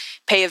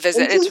pay a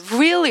visit. It's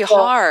really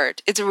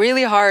hard. It's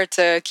really hard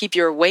to keep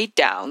your weight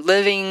down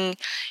living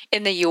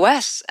in the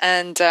U.S.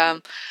 and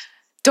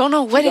don't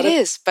know what it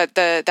is, but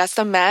that's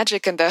the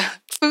magic and the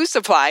food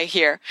supply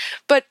here.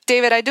 But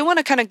David, I do want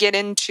to kind of get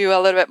into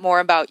a little bit more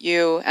about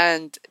you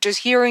and just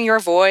hearing your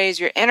voice,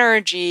 your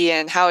energy,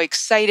 and how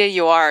excited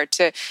you are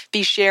to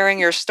be sharing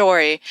your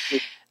story.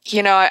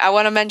 I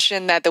want to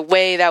mention that the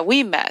way that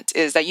we met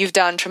is that you've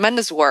done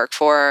tremendous work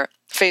for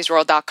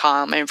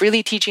FazeWorld.com and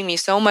really teaching me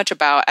so much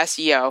about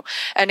SEO,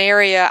 an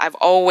area I've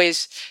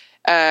always,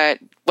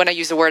 when I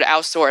use the word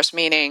outsource,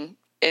 meaning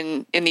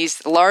in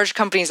these large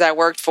companies that I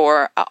worked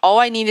for, all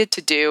I needed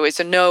to do is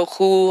to know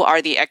who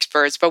are the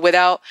experts, but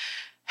without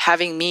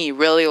having me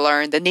really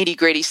learn the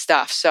nitty-gritty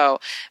stuff. So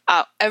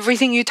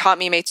everything you taught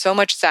me made so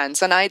much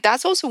sense. And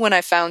that's also when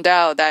I found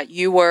out that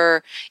you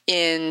were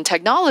in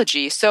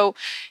technology. So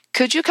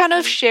could you kind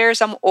of share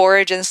some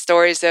origin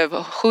stories of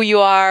who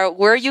you are,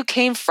 where you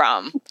came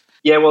from?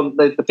 Yeah, well,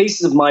 the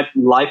pieces of my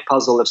life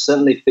puzzle have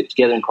certainly fit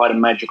together in quite a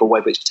magical way,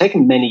 but it's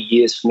taken many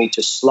years for me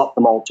to slot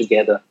them all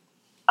together.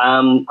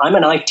 I'm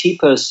an IT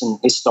person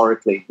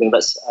historically.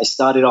 I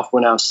started off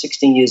when I was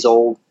 16 years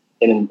old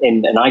in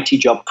an IT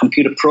job,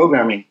 computer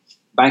programming,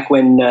 back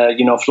when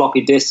floppy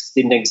disks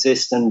didn't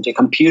exist, and a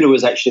computer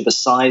was actually the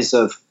size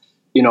of,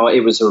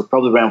 it was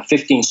probably around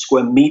 15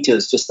 square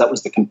meters. Just that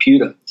was the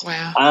computer.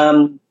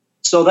 Wow.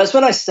 So that's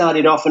when I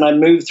started off, and I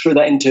moved through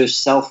that into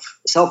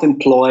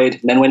self-employed,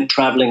 then went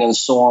traveling and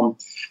so on.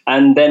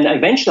 And then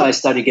eventually I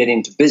started getting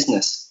into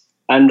business.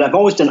 And I've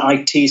always done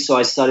IT, so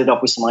I started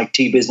off with some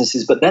IT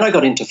businesses. But then I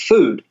got into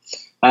food,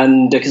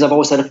 and because I've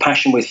always had a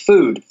passion with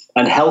food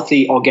and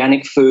healthy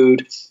organic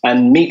food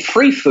and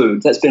meat-free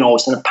food. That's been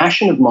always a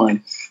passion of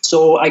mine.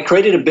 So I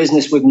created a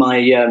business with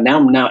my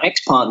now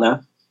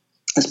ex-partner.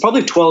 It's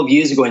probably 12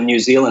 years ago in New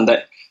Zealand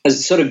that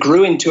has sort of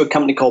grew into a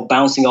company called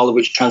Bouncing Olive,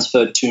 which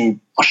transferred to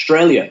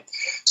Australia.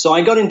 So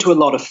I got into a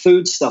lot of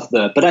food stuff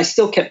there, but I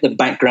still kept the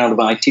background of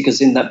IT because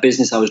in that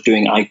business I was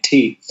doing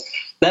IT.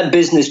 That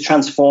business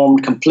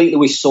transformed completely.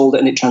 We sold it,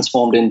 and it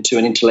transformed into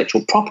an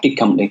intellectual property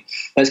company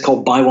that's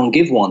called Buy One,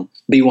 Give One,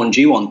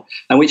 B1G1,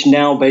 and which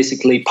now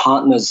basically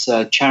partners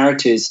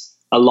charities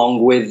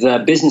along with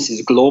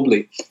businesses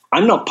globally.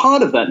 I'm not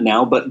part of that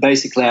now, but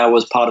basically I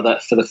was part of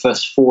that for the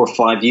first 4 or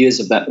 5 years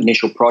of that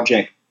initial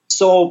project.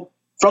 So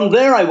from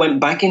there, I went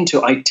back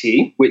into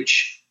IT,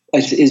 which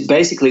is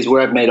basically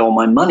where I've made all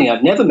my money.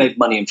 I've never made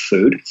money in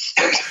food.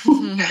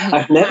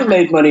 I've never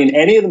made money in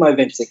any of my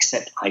ventures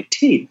except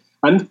IT.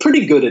 I'm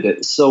pretty good at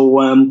it. So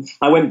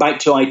I went back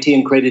to IT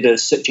and created a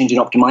search engine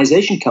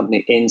optimization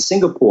company in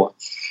Singapore.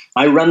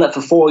 I ran that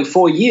for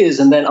four years,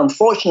 and then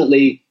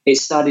unfortunately it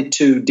started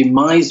to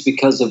demise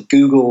because of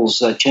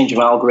Google's change of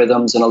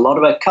algorithms, and a lot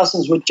of our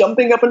customers were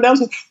jumping up and down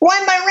saying, why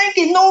am I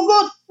ranking no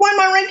good? Why am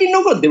I ranking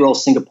no good? They were all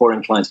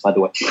Singaporean clients, by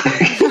the way.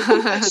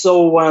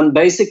 So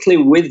basically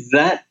with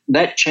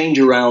that change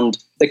around,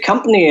 the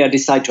company, I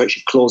decided to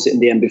actually close it in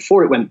the end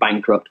before it went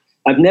bankrupt.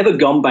 I've never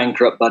gone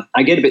bankrupt, but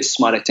I get a bit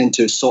smart. I tend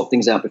to sort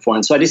things out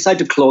beforehand. So I decided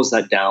to close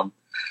that down.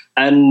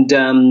 And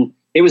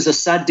it was a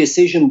sad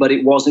decision, but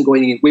it wasn't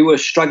going. We were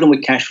struggling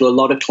with cash flow. A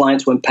lot of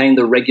clients weren't paying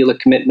the regular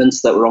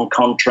commitments that were on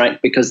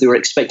contract because they were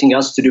expecting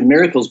us to do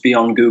miracles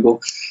beyond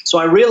Google. So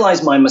I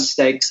realized my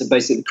mistakes of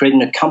basically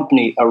creating a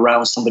company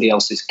around somebody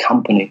else's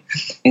company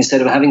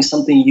instead of having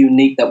something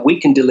unique that we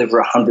can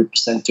deliver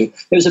 100% to. It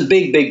was a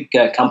big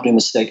company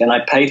mistake, and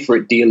I paid for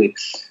it dearly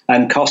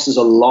and cost us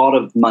a lot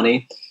of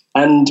money.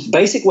 And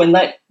basically when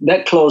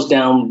that closed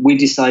down, we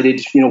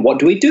decided, what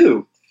do we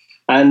do?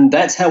 And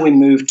that's how we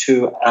moved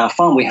to our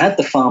farm. We had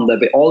the farm there,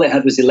 but all it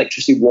had was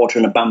electricity, water,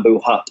 and a bamboo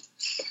hut.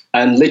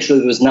 And literally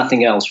there was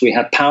nothing else. We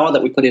had power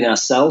that we put in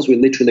ourselves. We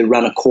literally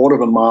ran a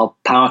 1/4 mile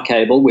power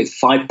cable with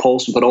 5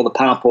 poles and put all the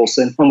power poles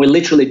in. And we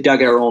literally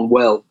dug our own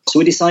well. So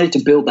we decided to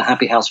build the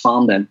Happy House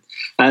Farm then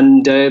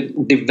and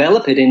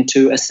develop it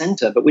into a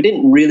center. But we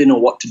didn't really know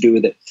what to do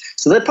with it.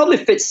 So that probably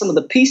fits some of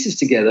the pieces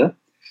together.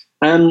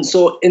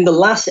 So in the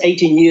last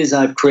 18 years,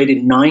 I've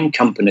created 9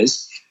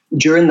 companies.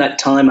 During that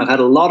time, I've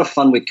had a lot of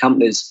fun with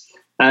companies.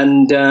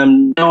 And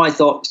now I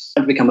thought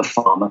I'd become a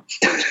farmer.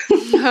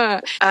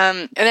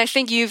 And I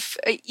think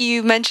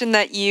you mentioned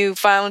that you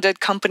founded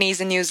companies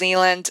in New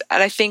Zealand.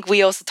 And I think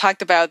we also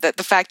talked about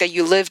the fact that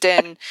you lived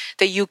in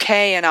the UK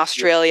and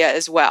Australia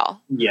as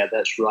well. Yeah,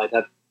 that's right.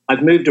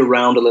 I've moved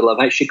around a little.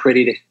 I've actually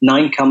created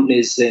 9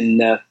 companies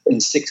in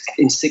six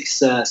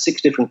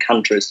different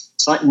countries.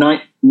 So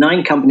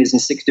 9 companies in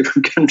 6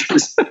 different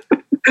countries.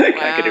 I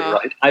can't get it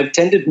right. I've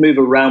tended to move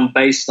around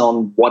based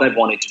on what I've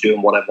wanted to do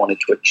and what I've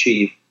wanted to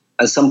achieve.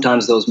 And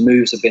sometimes those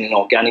moves have been an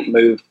organic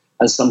move,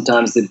 and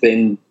sometimes they've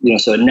been,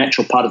 so a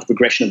natural part of the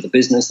progression of the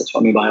business. That's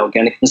what I mean by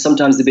organic. And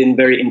sometimes they've been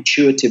very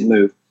intuitive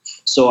move.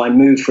 So I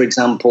moved, for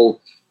example,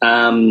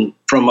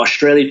 from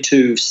Australia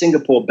to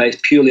Singapore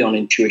based purely on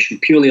intuition,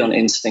 purely on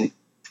instinct.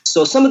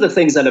 So some of the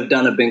things that I've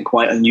done have been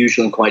quite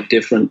unusual and quite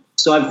different.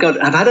 So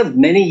I've had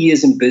many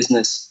years in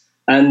business.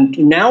 And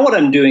now what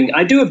I'm doing,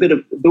 I do a bit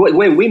of, the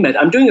way we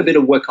met, I'm doing a bit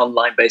of work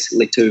online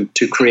basically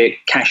to create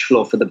cash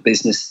flow for the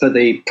business, for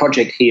the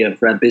project here,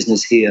 for our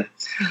business here.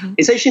 Mm-hmm.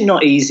 It's actually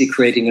not easy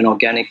creating an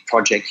organic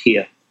project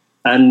here.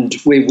 And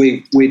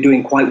we're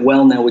doing quite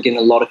well now. We're getting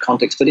a lot of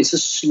context, but it's a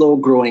slow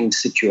growing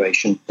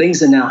situation.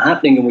 Things are now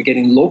happening and we're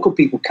getting local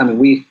people coming.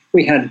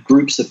 We had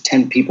groups of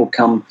 10 people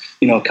come,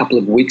 a couple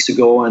of weeks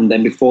ago. And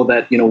then before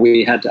that,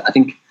 we had, I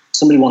think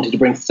somebody wanted to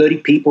bring 30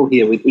 people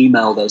here with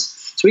emailed us.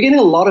 So we're getting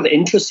a lot of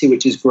interest here,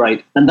 which is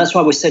great. And that's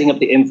why we're setting up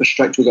the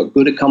infrastructure. We've got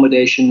good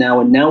accommodation now.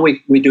 And now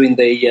we're doing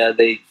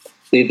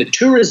the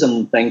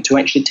tourism thing to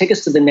actually take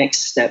us to the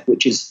next step,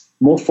 which is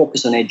more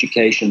focus on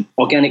education.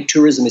 Organic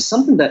tourism is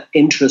something that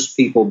interests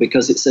people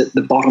because it's at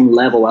the bottom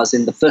level, as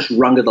in the first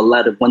rung of the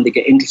ladder when they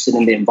get interested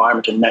in the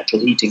environment and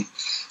natural heating.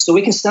 So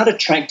we can start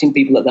attracting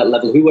people at that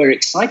level who are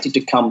excited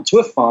to come to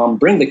a farm,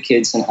 bring the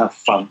kids and have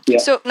fun. Yeah.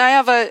 So now I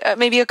have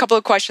maybe a couple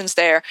of questions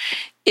there.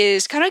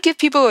 Is kind of give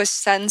people a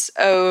sense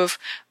of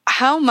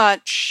how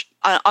much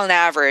on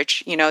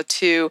average,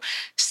 to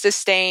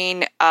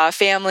sustain a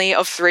family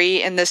of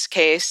 3 in this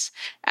case,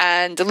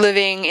 and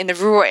living in the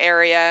rural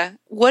area,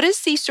 what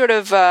is the sort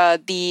of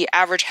the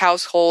average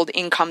household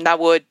income that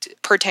would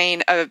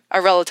pertain a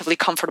relatively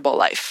comfortable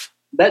life?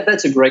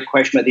 That's a great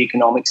question about the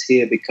economics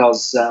here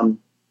because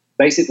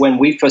basically when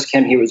we first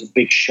came here, it was a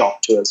big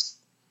shock to us.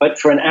 But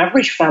for an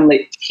average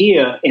family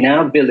here in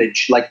our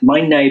village, like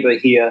my neighbor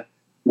here,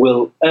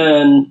 will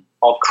earn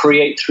or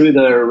create through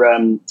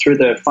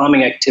their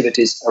farming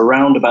activities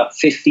around about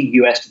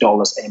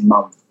 $50 a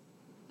month.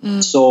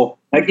 So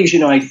that gives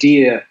you an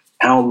idea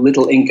how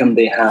little income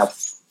they have.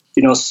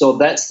 So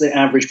that's the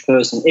average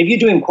person. If you're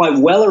doing quite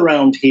well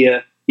around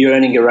here, you're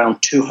earning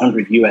around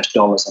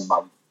 $200 a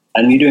month,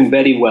 and you're doing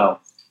very well.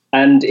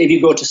 And if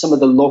you go to some of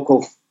the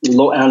local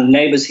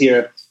neighbors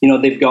here,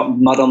 they've got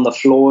mud on the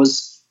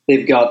floors.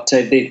 They've got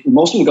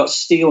most of them got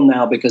steel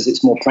now because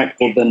it's more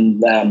practical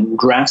than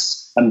grass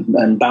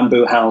and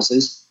bamboo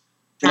houses.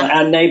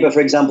 Our neighbor, for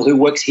example, who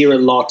works here a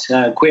lot,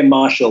 Quinn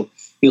Marshall,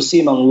 you'll see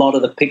him on a lot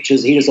of the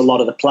pictures. He does a lot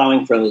of the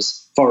plowing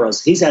for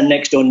us. He's our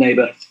next door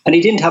neighbor, and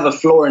he didn't have a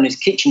floor in his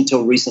kitchen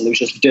till recently. It was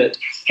just dirt,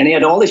 and he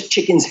had all his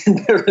chickens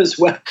in there as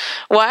well.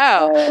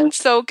 Wow!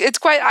 So it's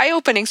quite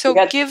eye-opening. So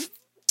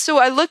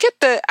I look at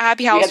the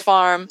Happy House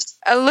Farm.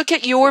 I look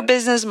at your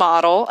business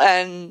model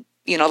and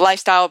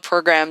lifestyle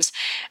programs,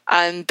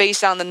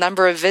 based on the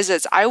number of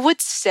visits. I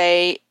would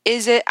say,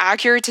 is it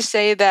accurate to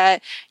say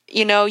that,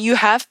 you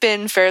have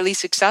been fairly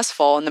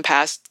successful in the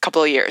past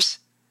couple of years?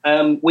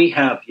 We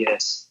have,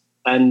 yes.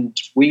 And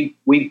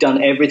we've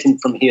done everything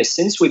from here.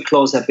 Since we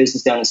closed our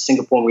business down in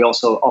Singapore, and we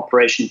also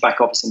operation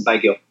back office in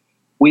Baguio,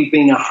 we've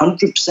been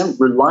 100%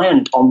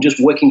 reliant on just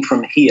working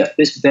from here,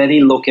 this very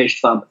low-cash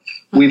farm.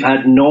 We've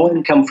had no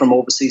income from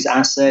overseas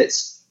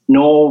assets,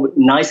 no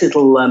nice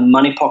little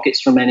money pockets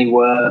from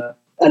anywhere.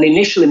 And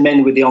initially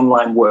mainly with the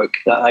online work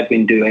that I've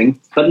been doing.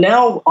 But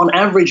now, on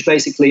average,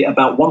 basically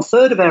about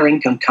 1/3 of our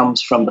income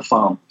comes from the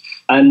farm.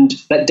 And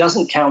that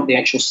doesn't count the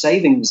actual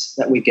savings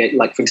that we get,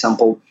 like, for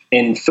example,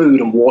 in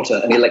food and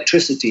water and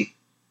electricity.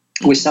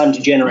 We're starting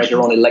to generate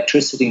our own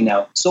electricity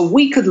now. So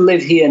we could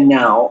live here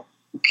now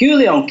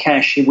purely on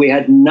cash if we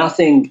had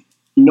nothing,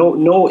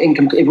 no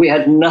income. If we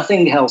had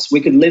nothing else,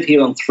 we could live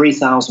here on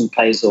 3,000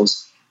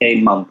 pesos a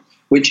month,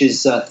 which is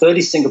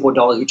 30 Singapore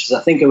dollars, which is,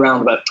 I think,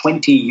 around about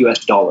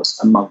 $20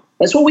 a month.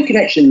 That's what we can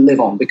actually live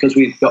on because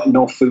we've got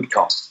no food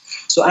costs.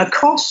 So our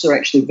costs are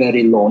actually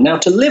very low. Now,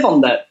 to live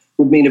on that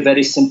would mean a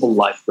very simple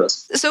life for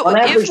us. So on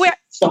average,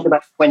 it's not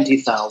about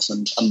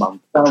 20,000 a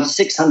month, around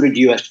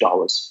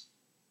 $600.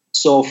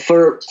 So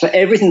for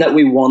everything that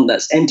we want,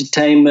 that's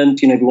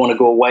entertainment, if we want to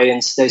go away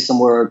and stay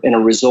somewhere in a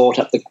resort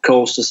up the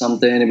coast or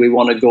something, if we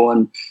want to go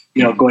and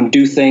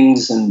do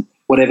things and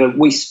whatever,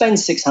 we spend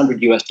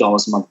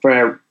 $600 a month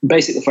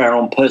basically for our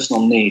own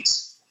personal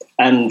needs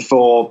and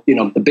for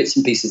the bits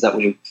and pieces that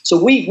we do. So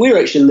we're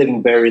actually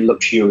living very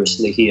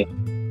luxuriously here.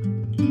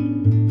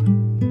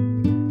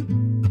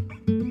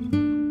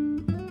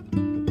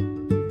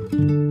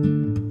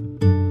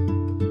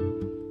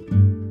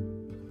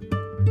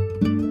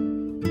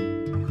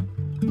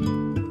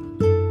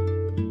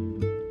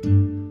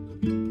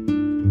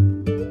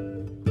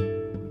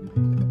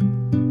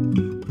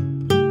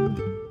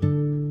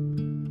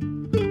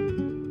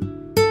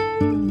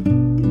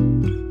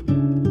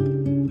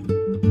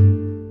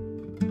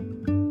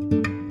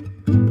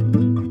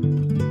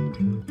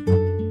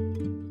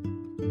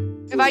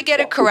 If I get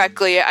it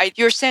correctly,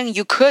 you're saying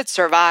you could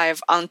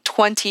survive on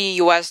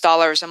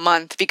 $20 a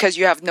month because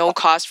you have no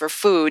cost for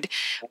food.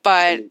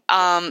 But,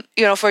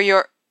 for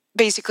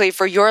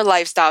your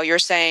lifestyle, you're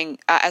saying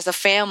as a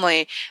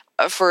family,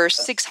 for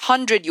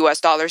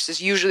 $600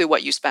 is usually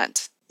what you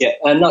spent. Yeah,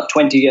 not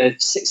 20,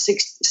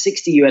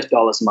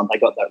 $60 a month. I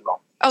got that wrong.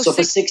 Oh, so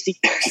for 60.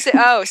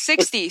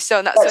 60.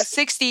 So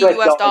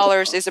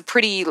 $60 is a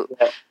pretty,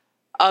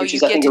 you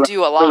get to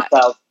do a lot.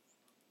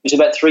 Which is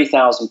about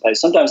 3,000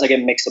 pesos. Sometimes I get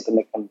mixed up in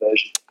the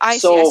conversion. I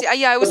see.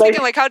 Yeah, I was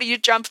thinking, how do you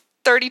jump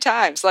 30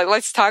 times?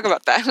 Let's talk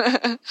about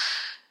that.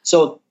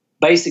 So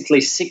basically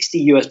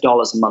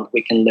 $60 a month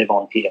we can live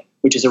on here,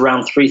 which is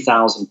around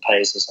 3,000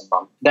 pesos a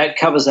month. That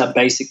covers our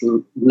basic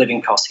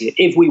living costs here,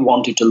 if we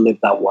wanted to live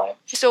that way.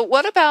 So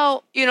what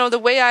about, the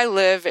way I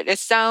live? It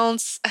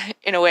sounds,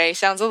 in a way,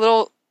 a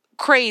little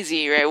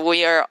crazy,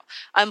 right?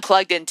 I'm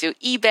plugged into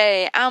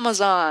eBay,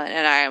 Amazon,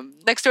 and I'm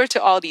next door to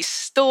all these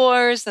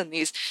stores and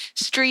these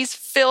streets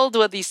filled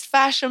with these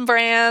fashion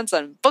brands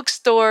and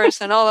bookstores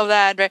and all of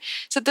that, right?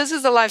 So this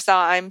is a lifestyle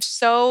I'm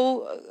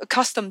so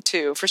accustomed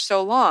to for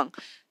so long.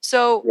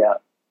 So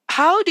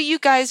how do you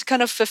guys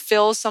kind of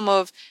fulfill some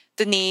of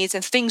the needs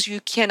and things you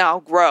can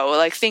outgrow,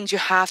 like things you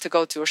have to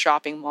go to a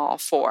shopping mall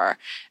for,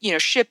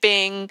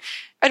 shipping?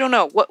 I don't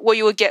know what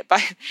you would get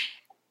by.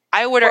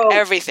 I order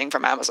everything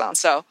from Amazon,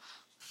 so.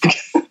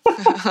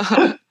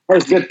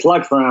 That's a good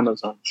plug for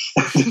Amazon.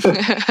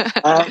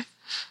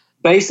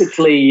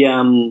 Basically,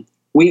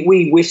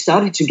 we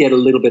started to get a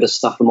little bit of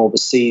stuff from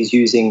overseas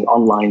using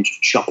online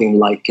shopping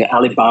like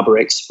Alibaba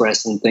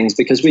Express and things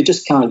because we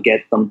just can't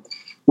get them.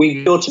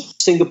 We go to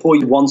Singapore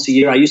once a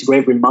year. I used to go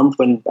every month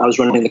when I was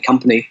running the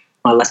company,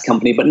 my last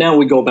company, but now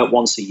we go about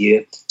once a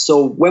year.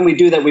 So when we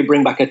do that, we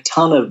bring back a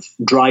ton of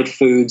dried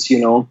foods,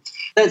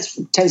 That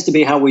tends to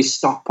be how we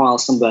stockpile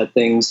some of our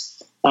things.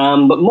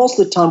 But most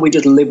of the time, we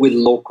just live with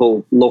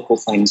local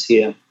things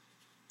here.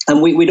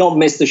 And we don't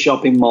miss the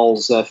shopping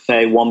malls,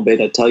 Faye, one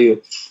bit, I tell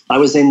you. I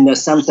was in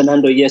San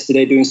Fernando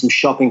yesterday doing some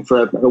shopping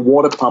for a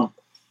water pump.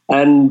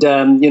 And,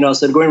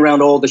 so going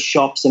around all the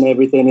shops and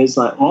everything is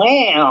like,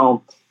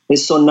 wow,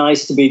 it's so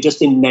nice to be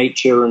just in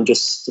nature and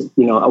just,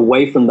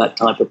 away from that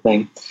type of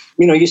thing.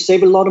 You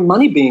save a lot of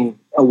money being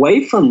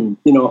away from,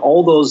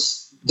 all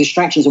those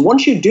distractions. And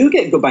once you do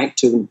go back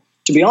to them,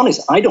 to be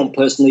honest, I don't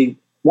personally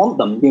want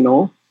them,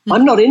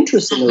 I'm not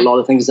interested in a lot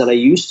of things that I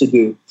used to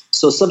do.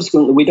 So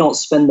subsequently, we don't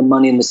spend the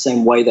money in the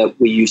same way that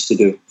we used to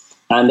do.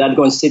 And I'd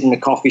go and sit in a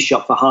coffee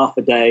shop for half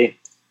a day,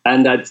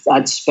 and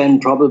I'd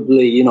spend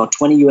probably,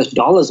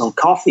 $20 on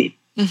coffee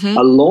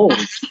alone.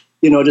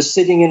 Just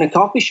sitting in a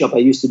coffee shop. I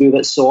used to do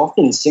that so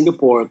often in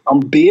Singapore. On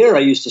beer, I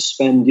used to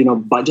spend,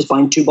 by just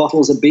buying 2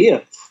 bottles of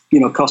beer,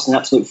 cost an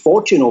absolute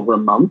fortune over a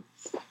month.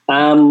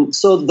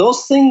 So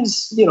those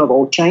things, have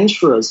all changed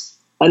for us.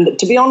 And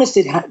to be honest,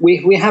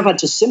 we have had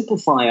to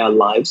simplify our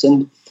lives.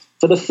 And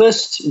for the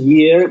first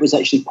year, it was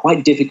actually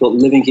quite difficult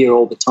living here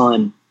all the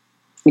time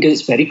because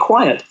it's very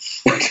quiet.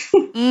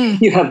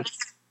 You have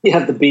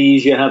the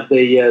bees, you have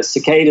the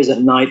cicadas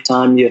at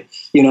nighttime, you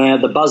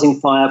have the buzzing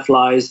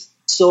fireflies.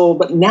 So,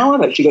 but now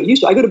I've actually got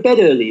used to it. I go to bed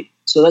early,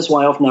 so that's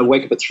why often I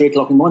wake up at 3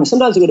 o'clock in the morning.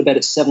 Sometimes I go to bed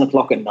at 7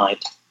 o'clock at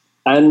night.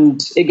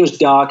 And it goes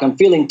dark, I'm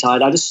feeling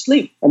tired, I just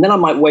sleep. And then I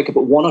might wake up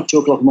at 1 or 2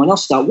 o'clock in the morning, I'll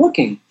start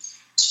working.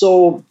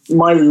 So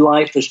my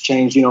life has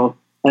changed,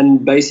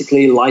 and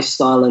basically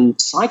lifestyle and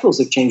cycles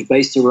have changed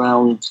based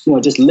around,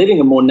 just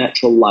living a more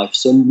natural life.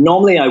 So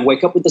normally I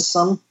wake up with the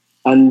sun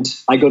and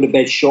I go to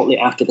bed shortly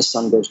after the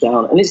sun goes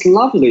down. And it's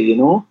lovely,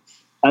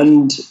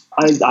 and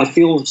I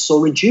feel so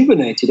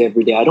rejuvenated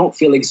every day. I don't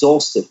feel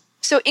exhausted.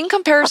 So in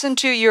comparison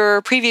to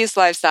your previous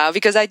lifestyle,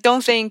 because I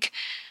don't think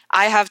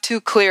I have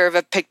too clear of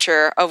a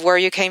picture of where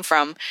you came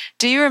from,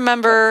 do you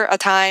remember a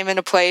time and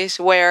a place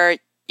where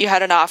you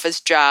had an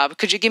office job?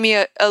 Could you give me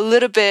a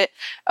little bit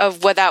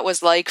of what that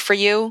was like for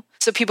you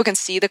so people can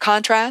see the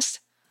contrast?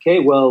 Okay,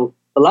 well,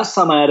 the last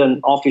time I had an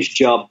office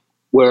job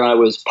where I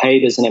was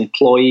paid as an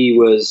employee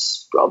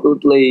was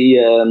probably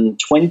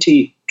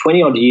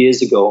 20 odd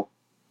years ago.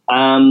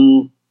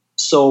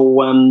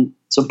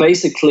 So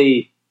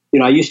basically,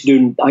 I used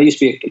to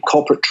be a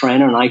corporate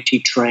trainer, an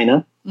IT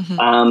trainer.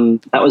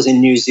 Mm-hmm. That was in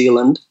New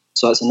Zealand.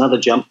 So that's another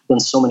jump. Done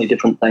so many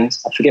different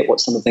things. I forget what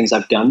some of the things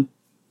I've done.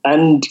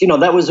 And,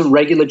 that was a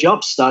regular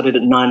job. Started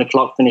at 9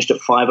 o'clock, finished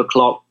at 5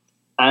 o'clock,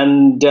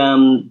 and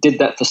did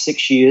that for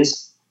 6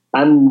 years.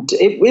 And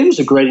it was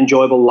a great,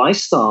 enjoyable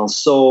lifestyle.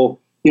 So,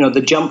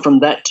 the jump from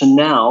that to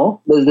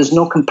now, there's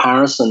no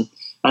comparison.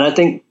 And I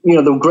think,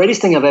 the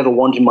greatest thing I've ever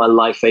wanted in my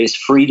life is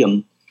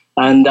freedom.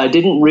 And I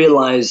didn't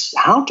realize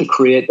how to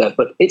create that,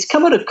 but it's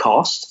come at a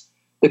cost.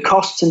 The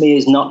cost to me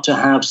is not to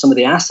have some of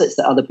the assets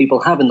that other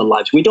people have in their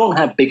lives. We don't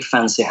have big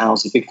fancy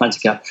houses, big fancy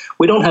cars.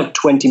 We don't have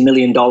 $20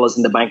 million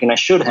in the bank, and I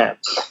should have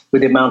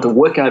with the amount of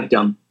work I've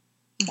done.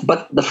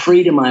 But the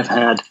freedom I've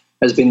had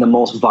has been the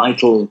most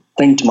vital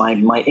thing to my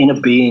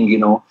inner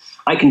being,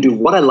 I can do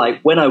what I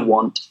like, when I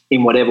want,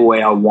 in whatever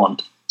way I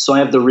want. So I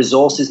have the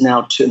resources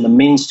now and the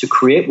means to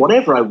create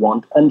whatever I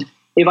want. And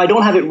if I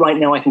don't have it right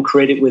now, I can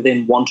create it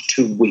within 1 to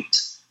 2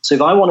 weeks. So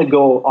if I want to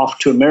go off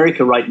to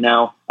America right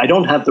now, I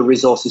don't have the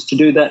resources to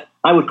do that.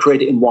 I would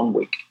create it in 1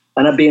 week,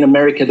 and I'd be in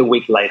America the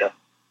week later.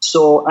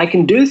 So I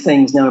can do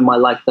things now in my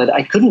life that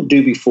I couldn't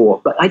do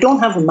before, but I don't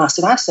have a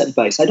massive asset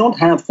base. I don't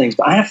have things,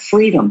 but I have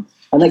freedom,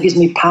 and that gives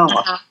me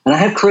power. And I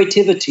have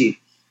creativity,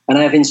 and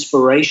I have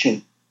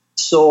inspiration.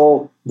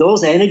 So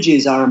those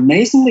energies are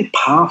amazingly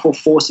powerful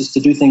forces to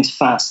do things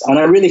fast. And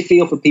I really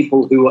feel for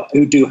people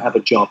who do have a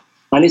job.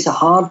 And it's a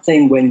hard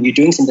thing when you're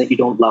doing something that you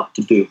don't love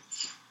to do.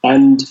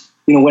 And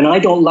when I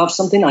don't love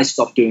something, I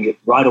stop doing it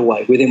right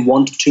away. Within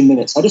 1 to 2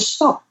 minutes, I just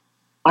stop.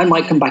 I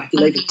might come back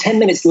later, 10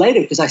 minutes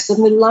later, because I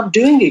suddenly love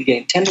doing it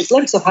again. 10 minutes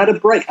later, because I've had a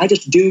break. I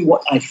just do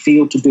what I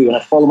feel to do, and I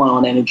follow my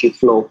own energy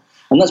flow.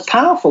 And that's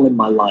powerful in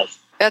my life.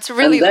 That's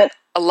really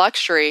a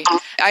luxury.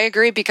 I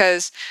agree,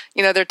 because,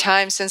 there are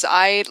times since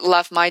I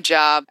left my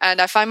job and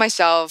I find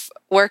myself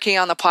working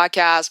on the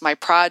podcast, my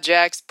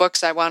projects,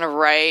 books I want to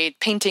write,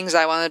 paintings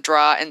I want to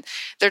draw. And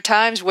there are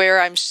times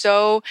where I'm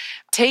so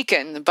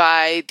taken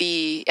by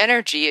the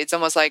energy. It's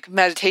almost like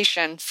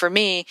meditation for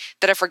me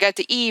that I forget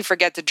to eat,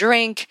 forget to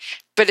drink.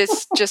 But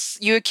it's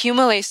just, you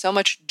accumulate so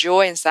much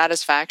joy and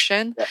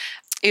satisfaction. Yeah.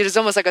 It is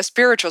almost like a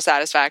spiritual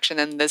satisfaction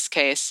in this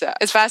case.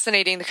 It's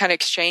fascinating to kind of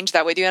exchange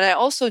that with you. And I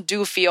also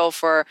do feel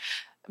for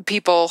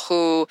people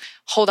who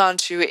hold on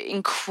to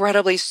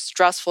incredibly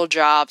stressful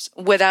jobs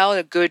without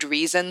a good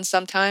reason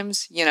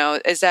sometimes.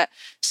 Is that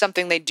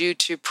something they do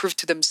to prove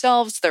to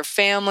themselves, their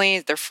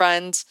families, their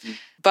friends?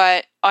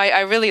 But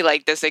I really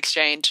like this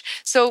exchange.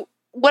 So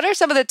what are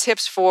some of the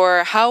tips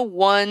for how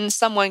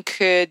someone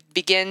could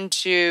begin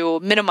to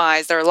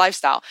minimize their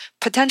lifestyle?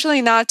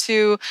 Potentially not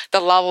to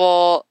the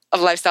level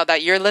of lifestyle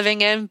that you're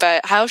living in,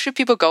 but how should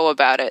people go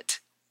about it?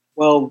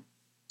 Well,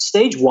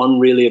 stage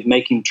 1 really of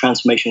making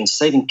transformation and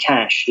saving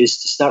cash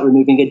is to start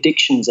removing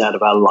addictions out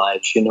of our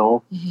lives,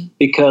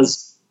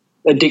 because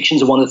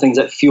addictions are one of the things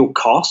that fuel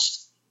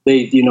cost.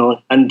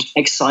 And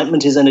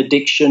excitement is an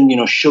addiction,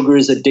 sugar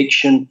is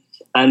addiction.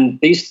 And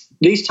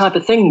these type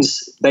of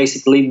things,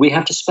 basically, we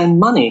have to spend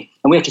money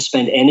and we have to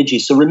spend energy.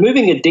 So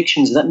removing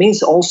addictions, that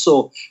means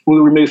also when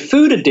we remove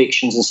food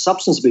addictions and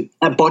substance abuse,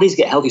 our bodies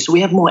get healthy, so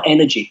we have more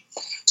energy.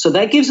 So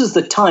that gives us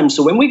the time.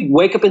 So when we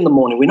wake up in the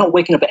morning, we're not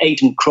waking up at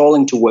 8 and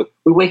crawling to work.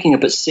 We're waking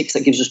up at 6.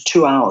 That gives us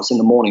 2 hours in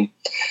the morning.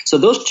 So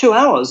those 2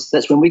 hours,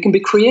 that's when we can be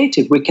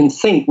creative. We can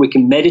think. We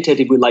can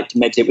meditate if we like to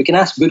meditate. We can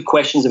ask good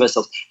questions of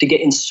ourselves to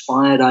get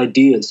inspired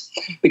ideas.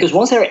 Because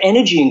once our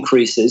energy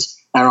increases,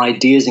 our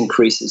ideas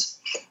increases.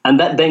 And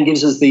that then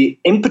gives us the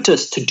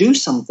impetus to do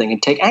something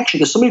and take action.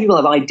 Because so many people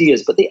have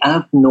ideas, but they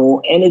have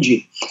no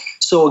energy.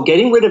 So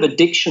getting rid of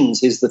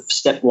addictions is the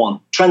step 1.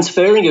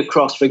 Transferring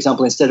across, for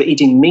example, instead of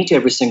eating meat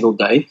every single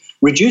day,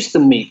 reduce the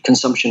meat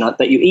consumption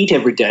that you eat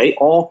every day,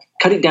 or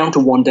cut it down to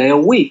 1 day a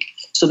week.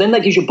 So then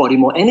that gives your body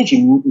more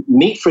energy.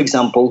 Meat, for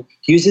example,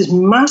 uses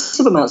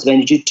massive amounts of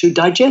energy to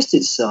digest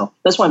itself.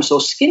 That's why I'm so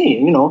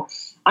skinny.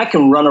 I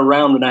can run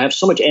around and I have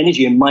so much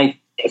energy, and my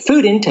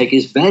food intake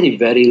is very,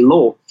 very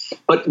low.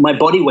 But my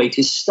body weight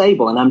is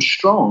stable and I'm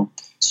strong.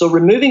 So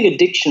removing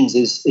addictions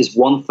is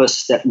one first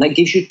step, and that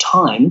gives you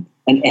time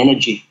and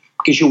energy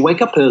because you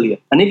wake up earlier.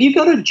 And if you've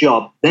got a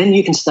job, then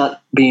you can start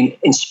being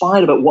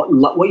inspired about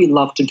what you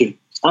love to do.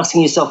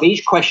 Asking yourself the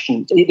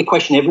question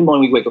every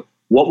morning we wake up,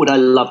 what would I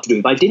love to do?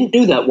 If I didn't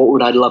do that, what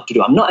would I love to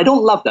do? I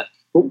don't love that.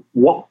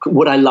 what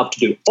would I love to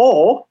do?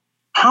 Or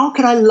how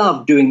could I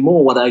love doing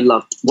more what I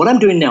love? What I'm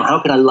doing now, how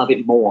could I love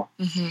it more?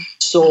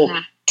 So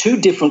two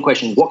different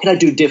questions. What can I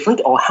do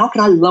different? Or how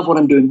can I love what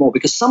I'm doing more?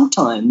 Because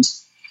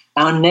sometimes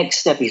our next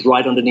step is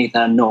right underneath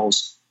our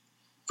nose.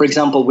 For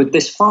example, with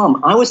this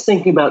farm, I was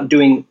thinking about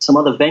doing some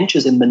other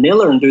ventures in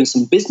Manila and doing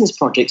some business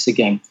projects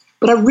again.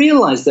 But I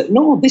realized that,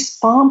 no, this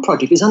farm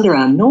project is under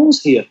our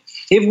nose here.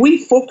 If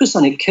we focus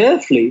on it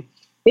carefully,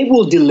 it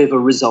will deliver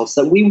results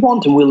that we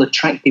want and will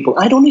attract people.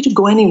 I don't need to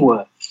go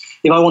anywhere.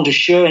 If I want to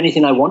share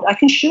anything I want, I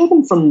can share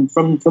them from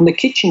the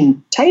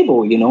kitchen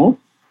table, you know.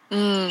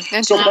 And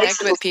to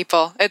connect with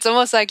people. It's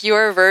almost like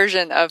your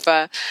version of,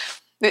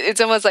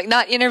 it's almost like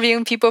not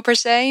interviewing people per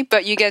se,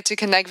 but you get to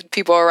connect with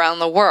people around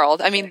the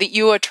world. I mean,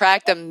 you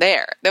attract them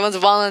there. They must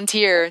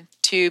volunteer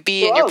to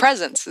be in your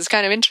presence. It's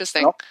kind of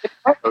interesting.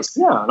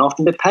 And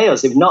often they pay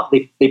us. If not,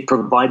 they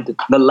provide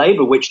the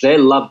labor, which they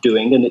love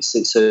doing, and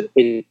it's a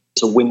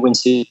win-win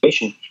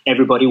situation.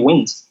 Everybody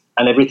wins,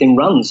 and everything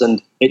runs,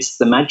 and it's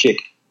the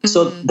magic.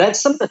 So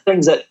that's some of the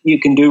things that you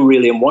can do,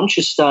 really. And once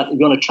you start, you're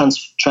going to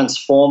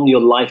transform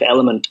your life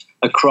element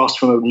across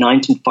from a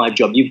 9-to-5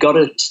 job. You've got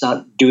to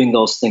start doing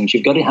those things.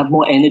 You've got to have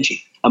more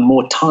energy and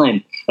more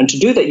time. And to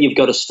do that, you've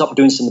got to stop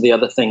doing some of the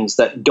other things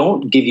that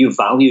don't give you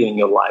value in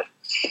your life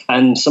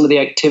and some of the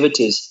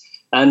activities.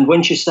 And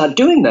once you start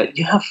doing that,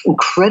 you have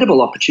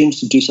incredible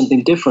opportunities to do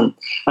something different.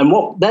 And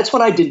that's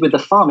what I did with the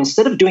farm.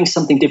 Instead of doing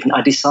something different,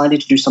 I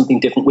decided to do something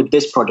different with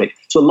this project.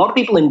 So a lot of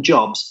people in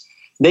jobs,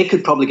 they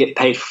could probably get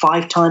paid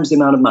 5 times the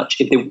amount of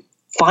much,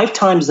 5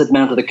 times the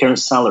amount of the current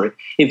salary,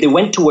 if they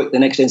went to work the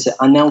next day and said,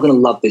 I'm now going to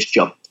love this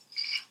job.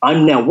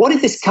 What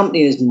if this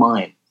company is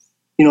mine?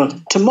 You know,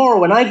 tomorrow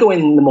when I go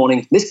in the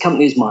morning, this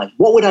company is mine.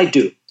 What would I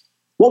do?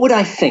 What would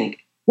I think?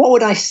 What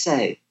would I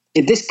say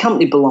if this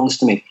company belongs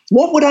to me?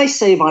 What would I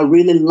say if I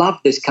really love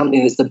this company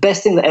and it's the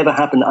best thing that ever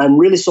happened? I'm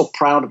really so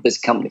proud of this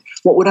company.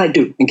 What would I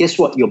do? And guess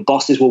what? Your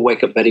bosses will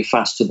wake up very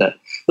fast to that.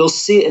 They'll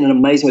see it in an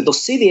amazing way. They'll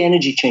see the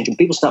energy change and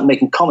people start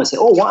making comments, say,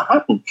 oh, what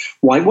happened?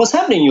 What's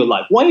happening in your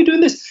life? Why are you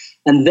doing this?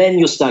 And then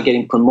you'll start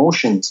getting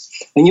promotions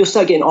and you'll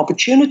start getting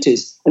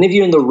opportunities. And if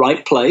you're in the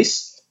right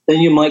place, then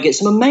you might get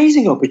some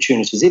amazing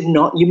opportunities. If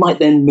not, you might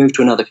then move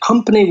to another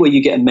company where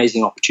you get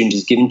amazing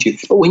opportunities given to you.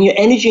 But when your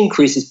energy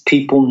increases,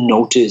 people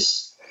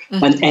notice.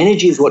 And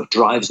energy is what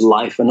drives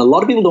life. And a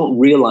lot of people don't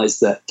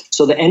realize that.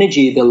 So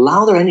they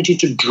allow their energy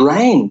to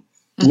drain,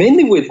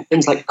 mainly with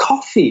things like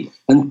coffee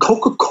and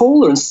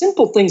Coca-Cola and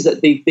simple things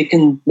that they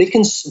can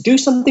do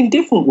something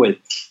different with.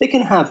 They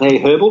can have a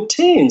herbal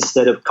tea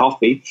instead of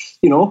coffee.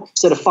 You know,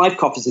 instead of 5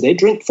 coffees a day,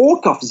 drink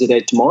 4 coffees a day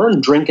tomorrow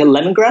and drink a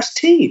lemongrass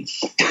tea.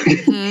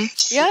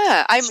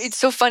 Yeah, it's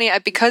so funny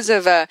because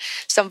of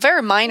some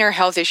very minor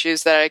health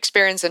issues that I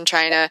experienced in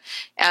China,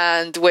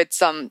 and with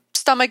some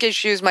stomach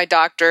issues, my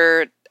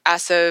doctor,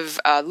 as of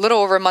a little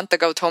over a month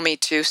ago, told me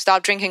to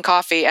stop drinking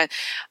coffee, and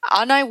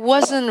I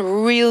wasn't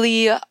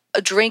really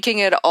drinking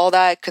it all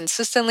that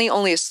consistently,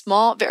 only a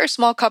very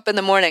small cup in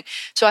the morning.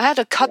 So I had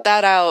to cut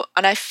that out,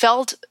 and I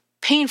felt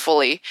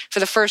painfully for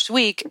the first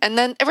week, and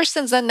then ever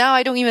since then, now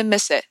I don't even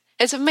miss it.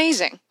 It's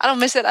amazing. I don't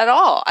miss it at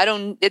all.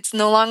 It's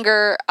no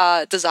longer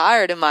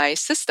desired in my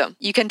system.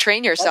 You can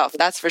train yourself,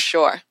 that's for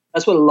sure.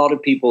 That's what a lot of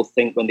people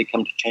think when they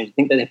come to change. They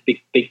think they have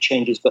big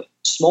changes, but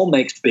small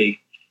makes big.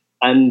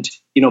 And,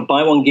 you know,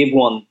 buy one, give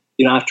one,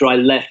 you know, after I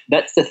left,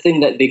 that's the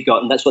thing that they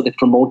got, and that's what they're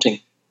promoting.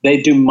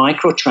 They do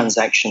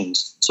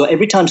microtransactions. So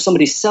every time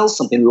somebody sells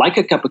something like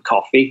a cup of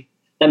coffee,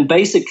 then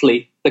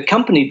basically the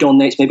company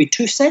donates maybe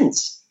 2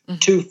 cents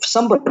to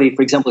somebody,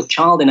 for example, a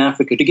child in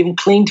Africa, to give them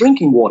clean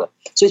drinking water.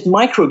 So it's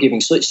micro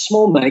giving. So it's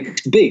small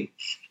makes big.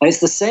 And it's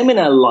the same in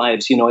our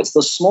lives. You know, it's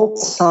those small,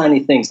 tiny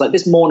things like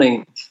this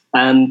morning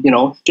and, you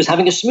know, just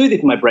having a smoothie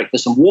for my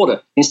breakfast and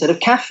water instead of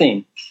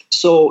caffeine.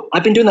 So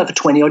I've been doing that for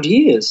 20 odd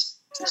years.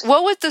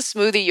 What was the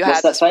smoothie you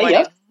had this morning?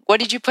 Yeah. What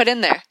did you put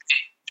in there?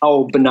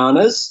 Oh,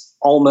 bananas,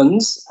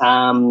 almonds.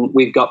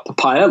 We've got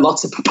papaya,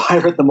 lots of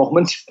papaya at the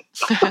moment.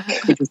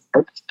 Which is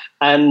good.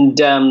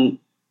 And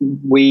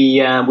we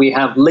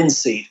have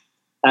linseed.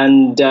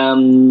 And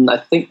I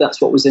think that's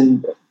what was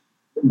in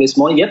this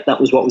morning. Yep, that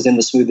was what was in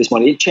the smoothie this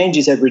morning. It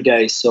changes every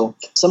day. So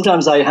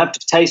sometimes I have to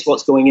taste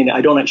what's going in it.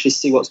 I don't actually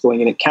see what's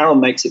going in it. Carol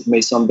makes it for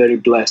me, so I'm very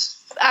blessed.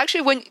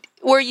 Actually,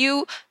 were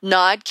you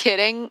not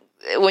kidding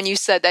when you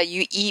said that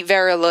you eat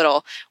very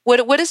little?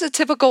 What is a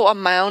typical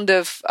amount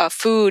of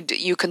food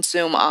you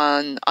consume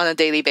on a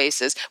daily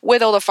basis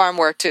with all the farm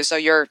work too? So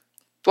you're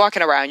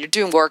walking around, you're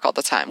doing work all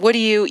the time. What do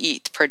you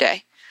eat per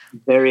day?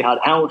 Very hard.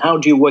 How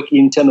do you work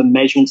in terms of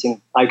measurements?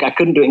 I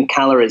couldn't do it in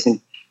calories. In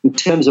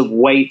terms of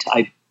weight,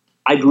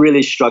 I'd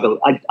really struggle.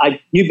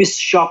 You'd be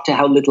shocked at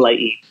how little I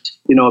eat.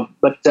 You know,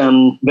 but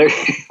very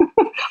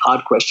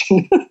hard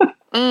question.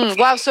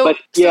 Wow. So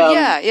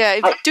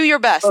do your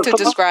best to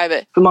describe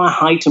it. For my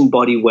height and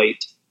body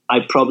weight,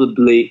 I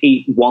probably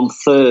eat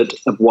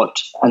 1/3 of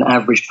what an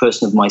average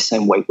person of my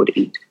same weight would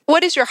eat.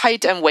 What is your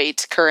height and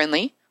weight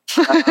currently?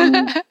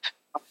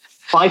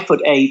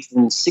 5'8"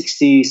 and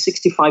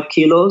 65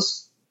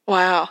 kilos.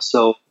 Wow.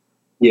 So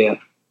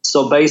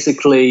So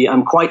basically,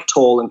 I'm quite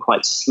tall and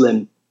quite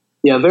slim.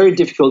 Yeah, very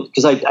difficult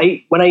because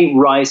when I eat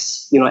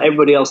rice,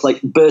 everybody else,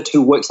 like Bert,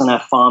 who works on our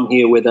farm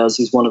here with us,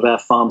 he's one of our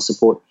farm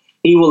support.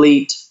 He will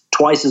eat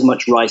twice as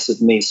much rice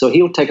as me. So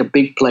he'll take a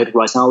big plate of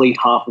rice. I'll eat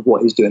half of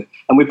what he's doing.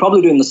 And we're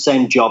probably doing the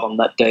same job on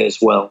that day as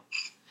well.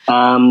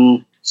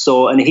 And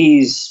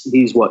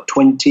he's what,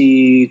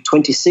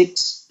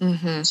 26?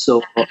 Mm-hmm.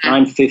 So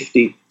I'm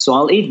 50. So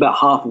I'll eat about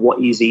half of what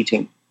he's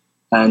eating,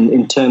 and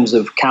in terms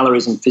of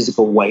calories and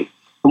physical weight.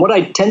 And what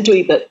I tend to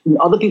eat that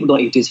other people don't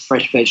eat is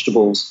fresh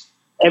vegetables.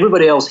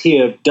 Everybody else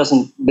here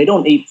they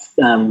don't eat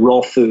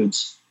raw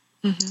foods.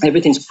 Mm-hmm.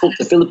 Everything's cooked.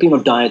 The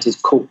Filipino diet is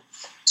cooked.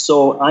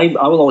 So I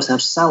will always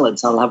have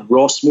salads. I'll have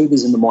raw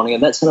smoothies in the morning,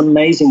 and that's an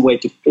amazing way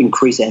to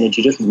increase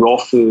energy, just raw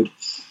food.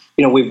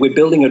 We're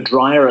building a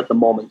dryer at the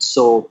moment,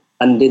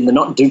 and in the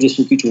not too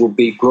distant future we'll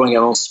be growing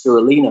our own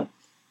spirulina.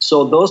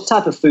 So those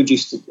type of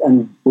foods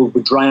and we'll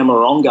dry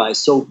them guys.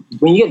 So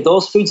when you get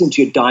those foods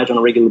into your diet on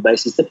a regular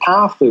basis, they're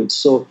power foods.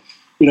 So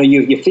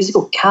your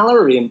physical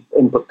calorie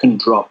input can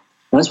drop.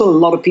 And that's what a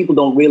lot of people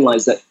don't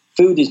realize, that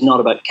food is not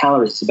about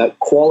calories, it's about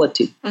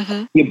quality.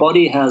 Mm-hmm. Your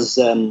body has,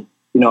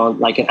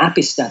 like an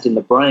apistat in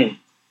the brain,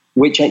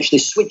 which actually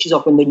switches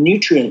off when the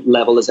nutrient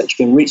level has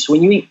actually been reached. So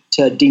when you eat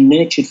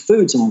denatured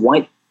foods and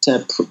white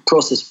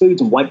processed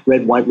foods and white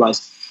bread, white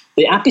rice,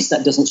 the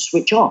apistat doesn't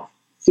switch off.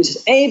 It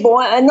says, hey,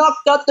 boy, I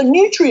knocked out the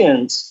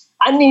nutrients.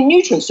 I need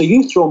nutrients. So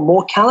you throw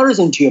more calories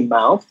into your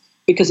mouth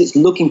because it's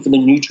looking for the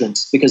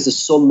nutrients, because there's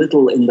so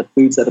little in the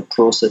foods that are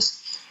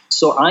processed.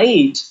 So I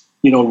eat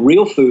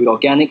real food,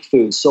 organic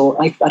food. So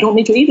I don't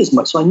need to eat as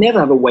much. So I never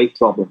have a weight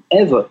problem,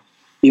 ever.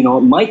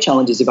 My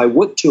challenge is if I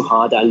work too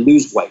hard, I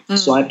lose weight. Mm.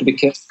 So I have to be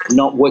careful of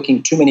not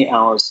working too many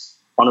hours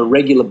on a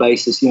regular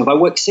basis. If I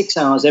work 6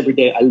 hours every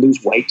day, I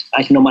lose weight.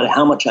 No matter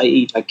how much I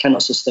eat, I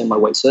cannot sustain my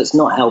weight. So it's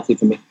not healthy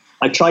for me.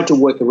 I try to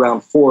work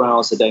around 4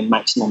 hours a day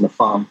maximum on the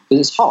farm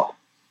because it's hot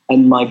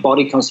and my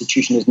body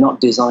constitution is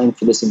not designed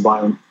for this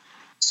environment.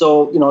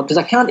 So, because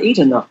I can't eat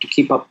enough to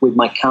keep up with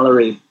my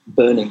calorie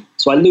burning.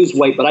 So I lose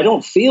weight, but I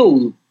don't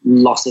feel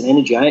loss in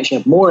energy. I actually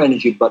have more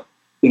energy, but,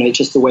 it's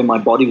just the way my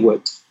body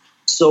works.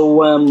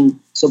 So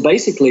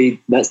basically,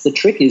 that's the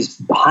trick,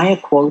 is higher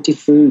quality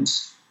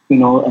foods,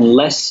 and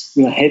less,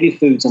 heavy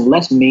foods and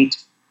less meat.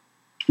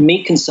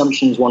 Meat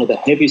consumption is one of the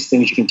heaviest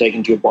things you can take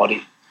into your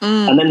body.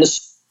 Mm. And then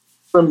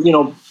from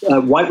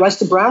white rice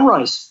to brown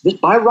rice,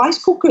 just buy a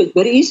rice cooker. It's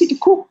very easy to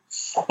cook.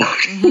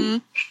 Mm-hmm.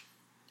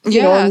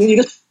 Yeah.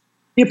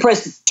 You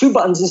press 2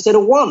 buttons instead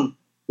of 1.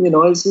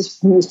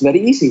 It's very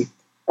easy.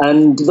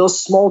 And those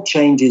small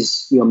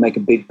changes, make a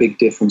big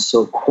difference.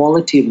 So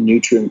quality of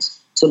nutrients.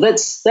 So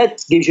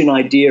that gives you an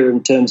idea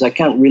in terms, I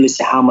can't really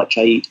say how much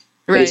I eat.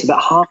 Right. But it's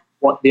about half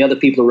what the other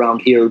people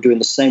around here who are doing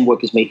the same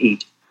work as me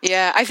eat.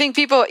 Yeah, I think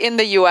people in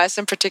the U.S.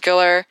 in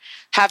particular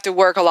have to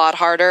work a lot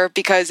harder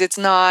because it's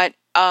not,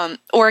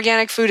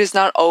 organic food is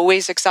not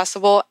always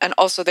accessible. And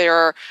also they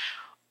are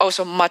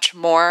also much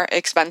more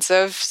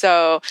expensive.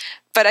 So,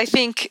 but I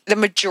think the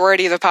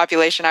majority of the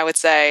population, I would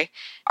say,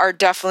 are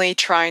definitely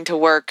trying to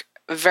work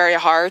very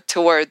hard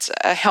towards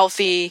a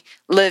healthy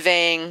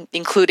living,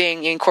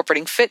 including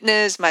incorporating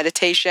fitness,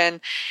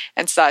 meditation,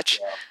 and such.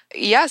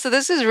 Yeah, so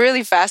this is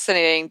really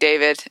fascinating,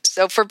 David.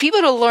 So for people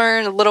to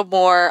learn a little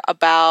more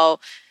about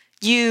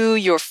you,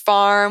 your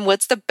farm,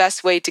 what's the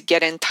best way to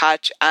get in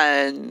touch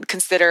and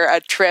consider a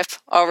trip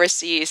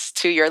overseas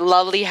to your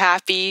lovely,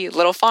 happy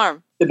little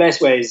farm? The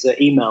best way is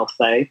email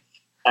Faye,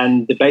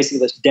 and basically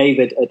that's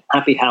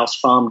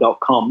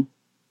david@happyhousefarm.com.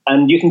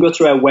 And you can go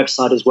through our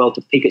website as well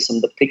to peek at some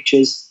of the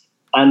pictures.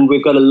 And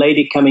we've got a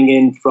lady coming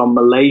in from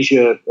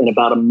Malaysia in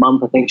about a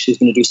month. I think she's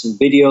going to do some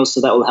videos, so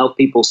that will help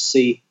people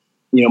see,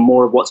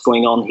 more of what's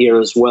going on here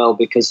as well,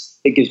 because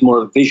it gives more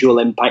of a visual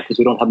impact because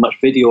we don't have much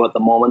video at the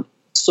moment.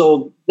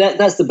 So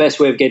that's the best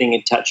way of getting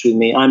in touch with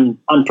me. I'm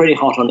pretty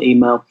hot on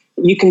email.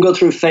 You can go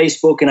through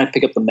Facebook and I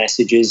pick up the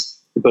messages,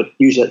 but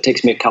usually it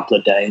takes me a couple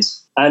of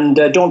days. And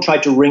don't try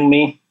to ring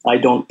me. I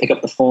don't pick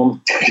up the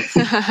phone.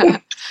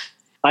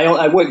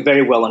 I work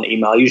very well on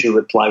email. I usually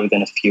reply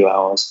within a few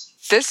hours.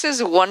 This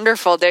is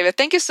wonderful, David.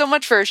 Thank you so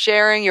much for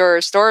sharing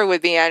your story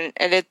with me. And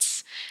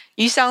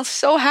you sound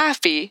so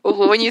happy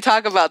when you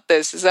talk about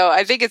this. So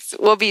I think it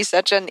will be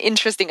such an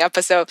interesting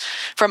episode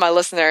for my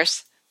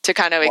listeners to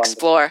kind of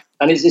explore.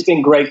 And it's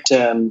been great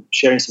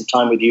sharing some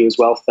time with you as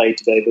well, Faye,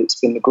 today. It's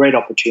been a great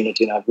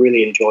opportunity and I've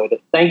really enjoyed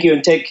it. Thank you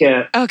and take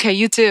care. Okay,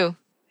 you too.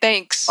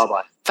 Thanks.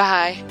 Bye-bye.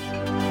 Bye.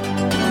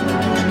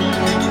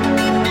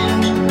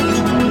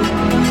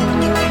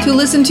 To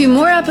listen to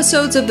more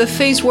episodes of the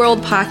Faze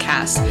World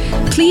podcast,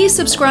 please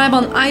subscribe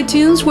on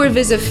iTunes or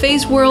visit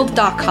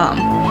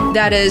fazeworld.com.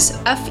 That is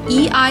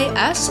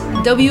FEISWORLD,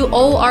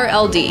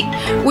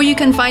 where you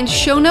can find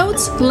show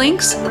notes,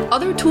 links,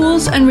 other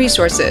tools, and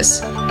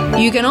resources.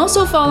 You can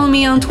also follow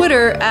me on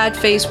Twitter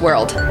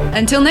 @FazeWorld.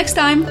 Until next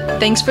time,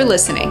 thanks for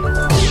listening.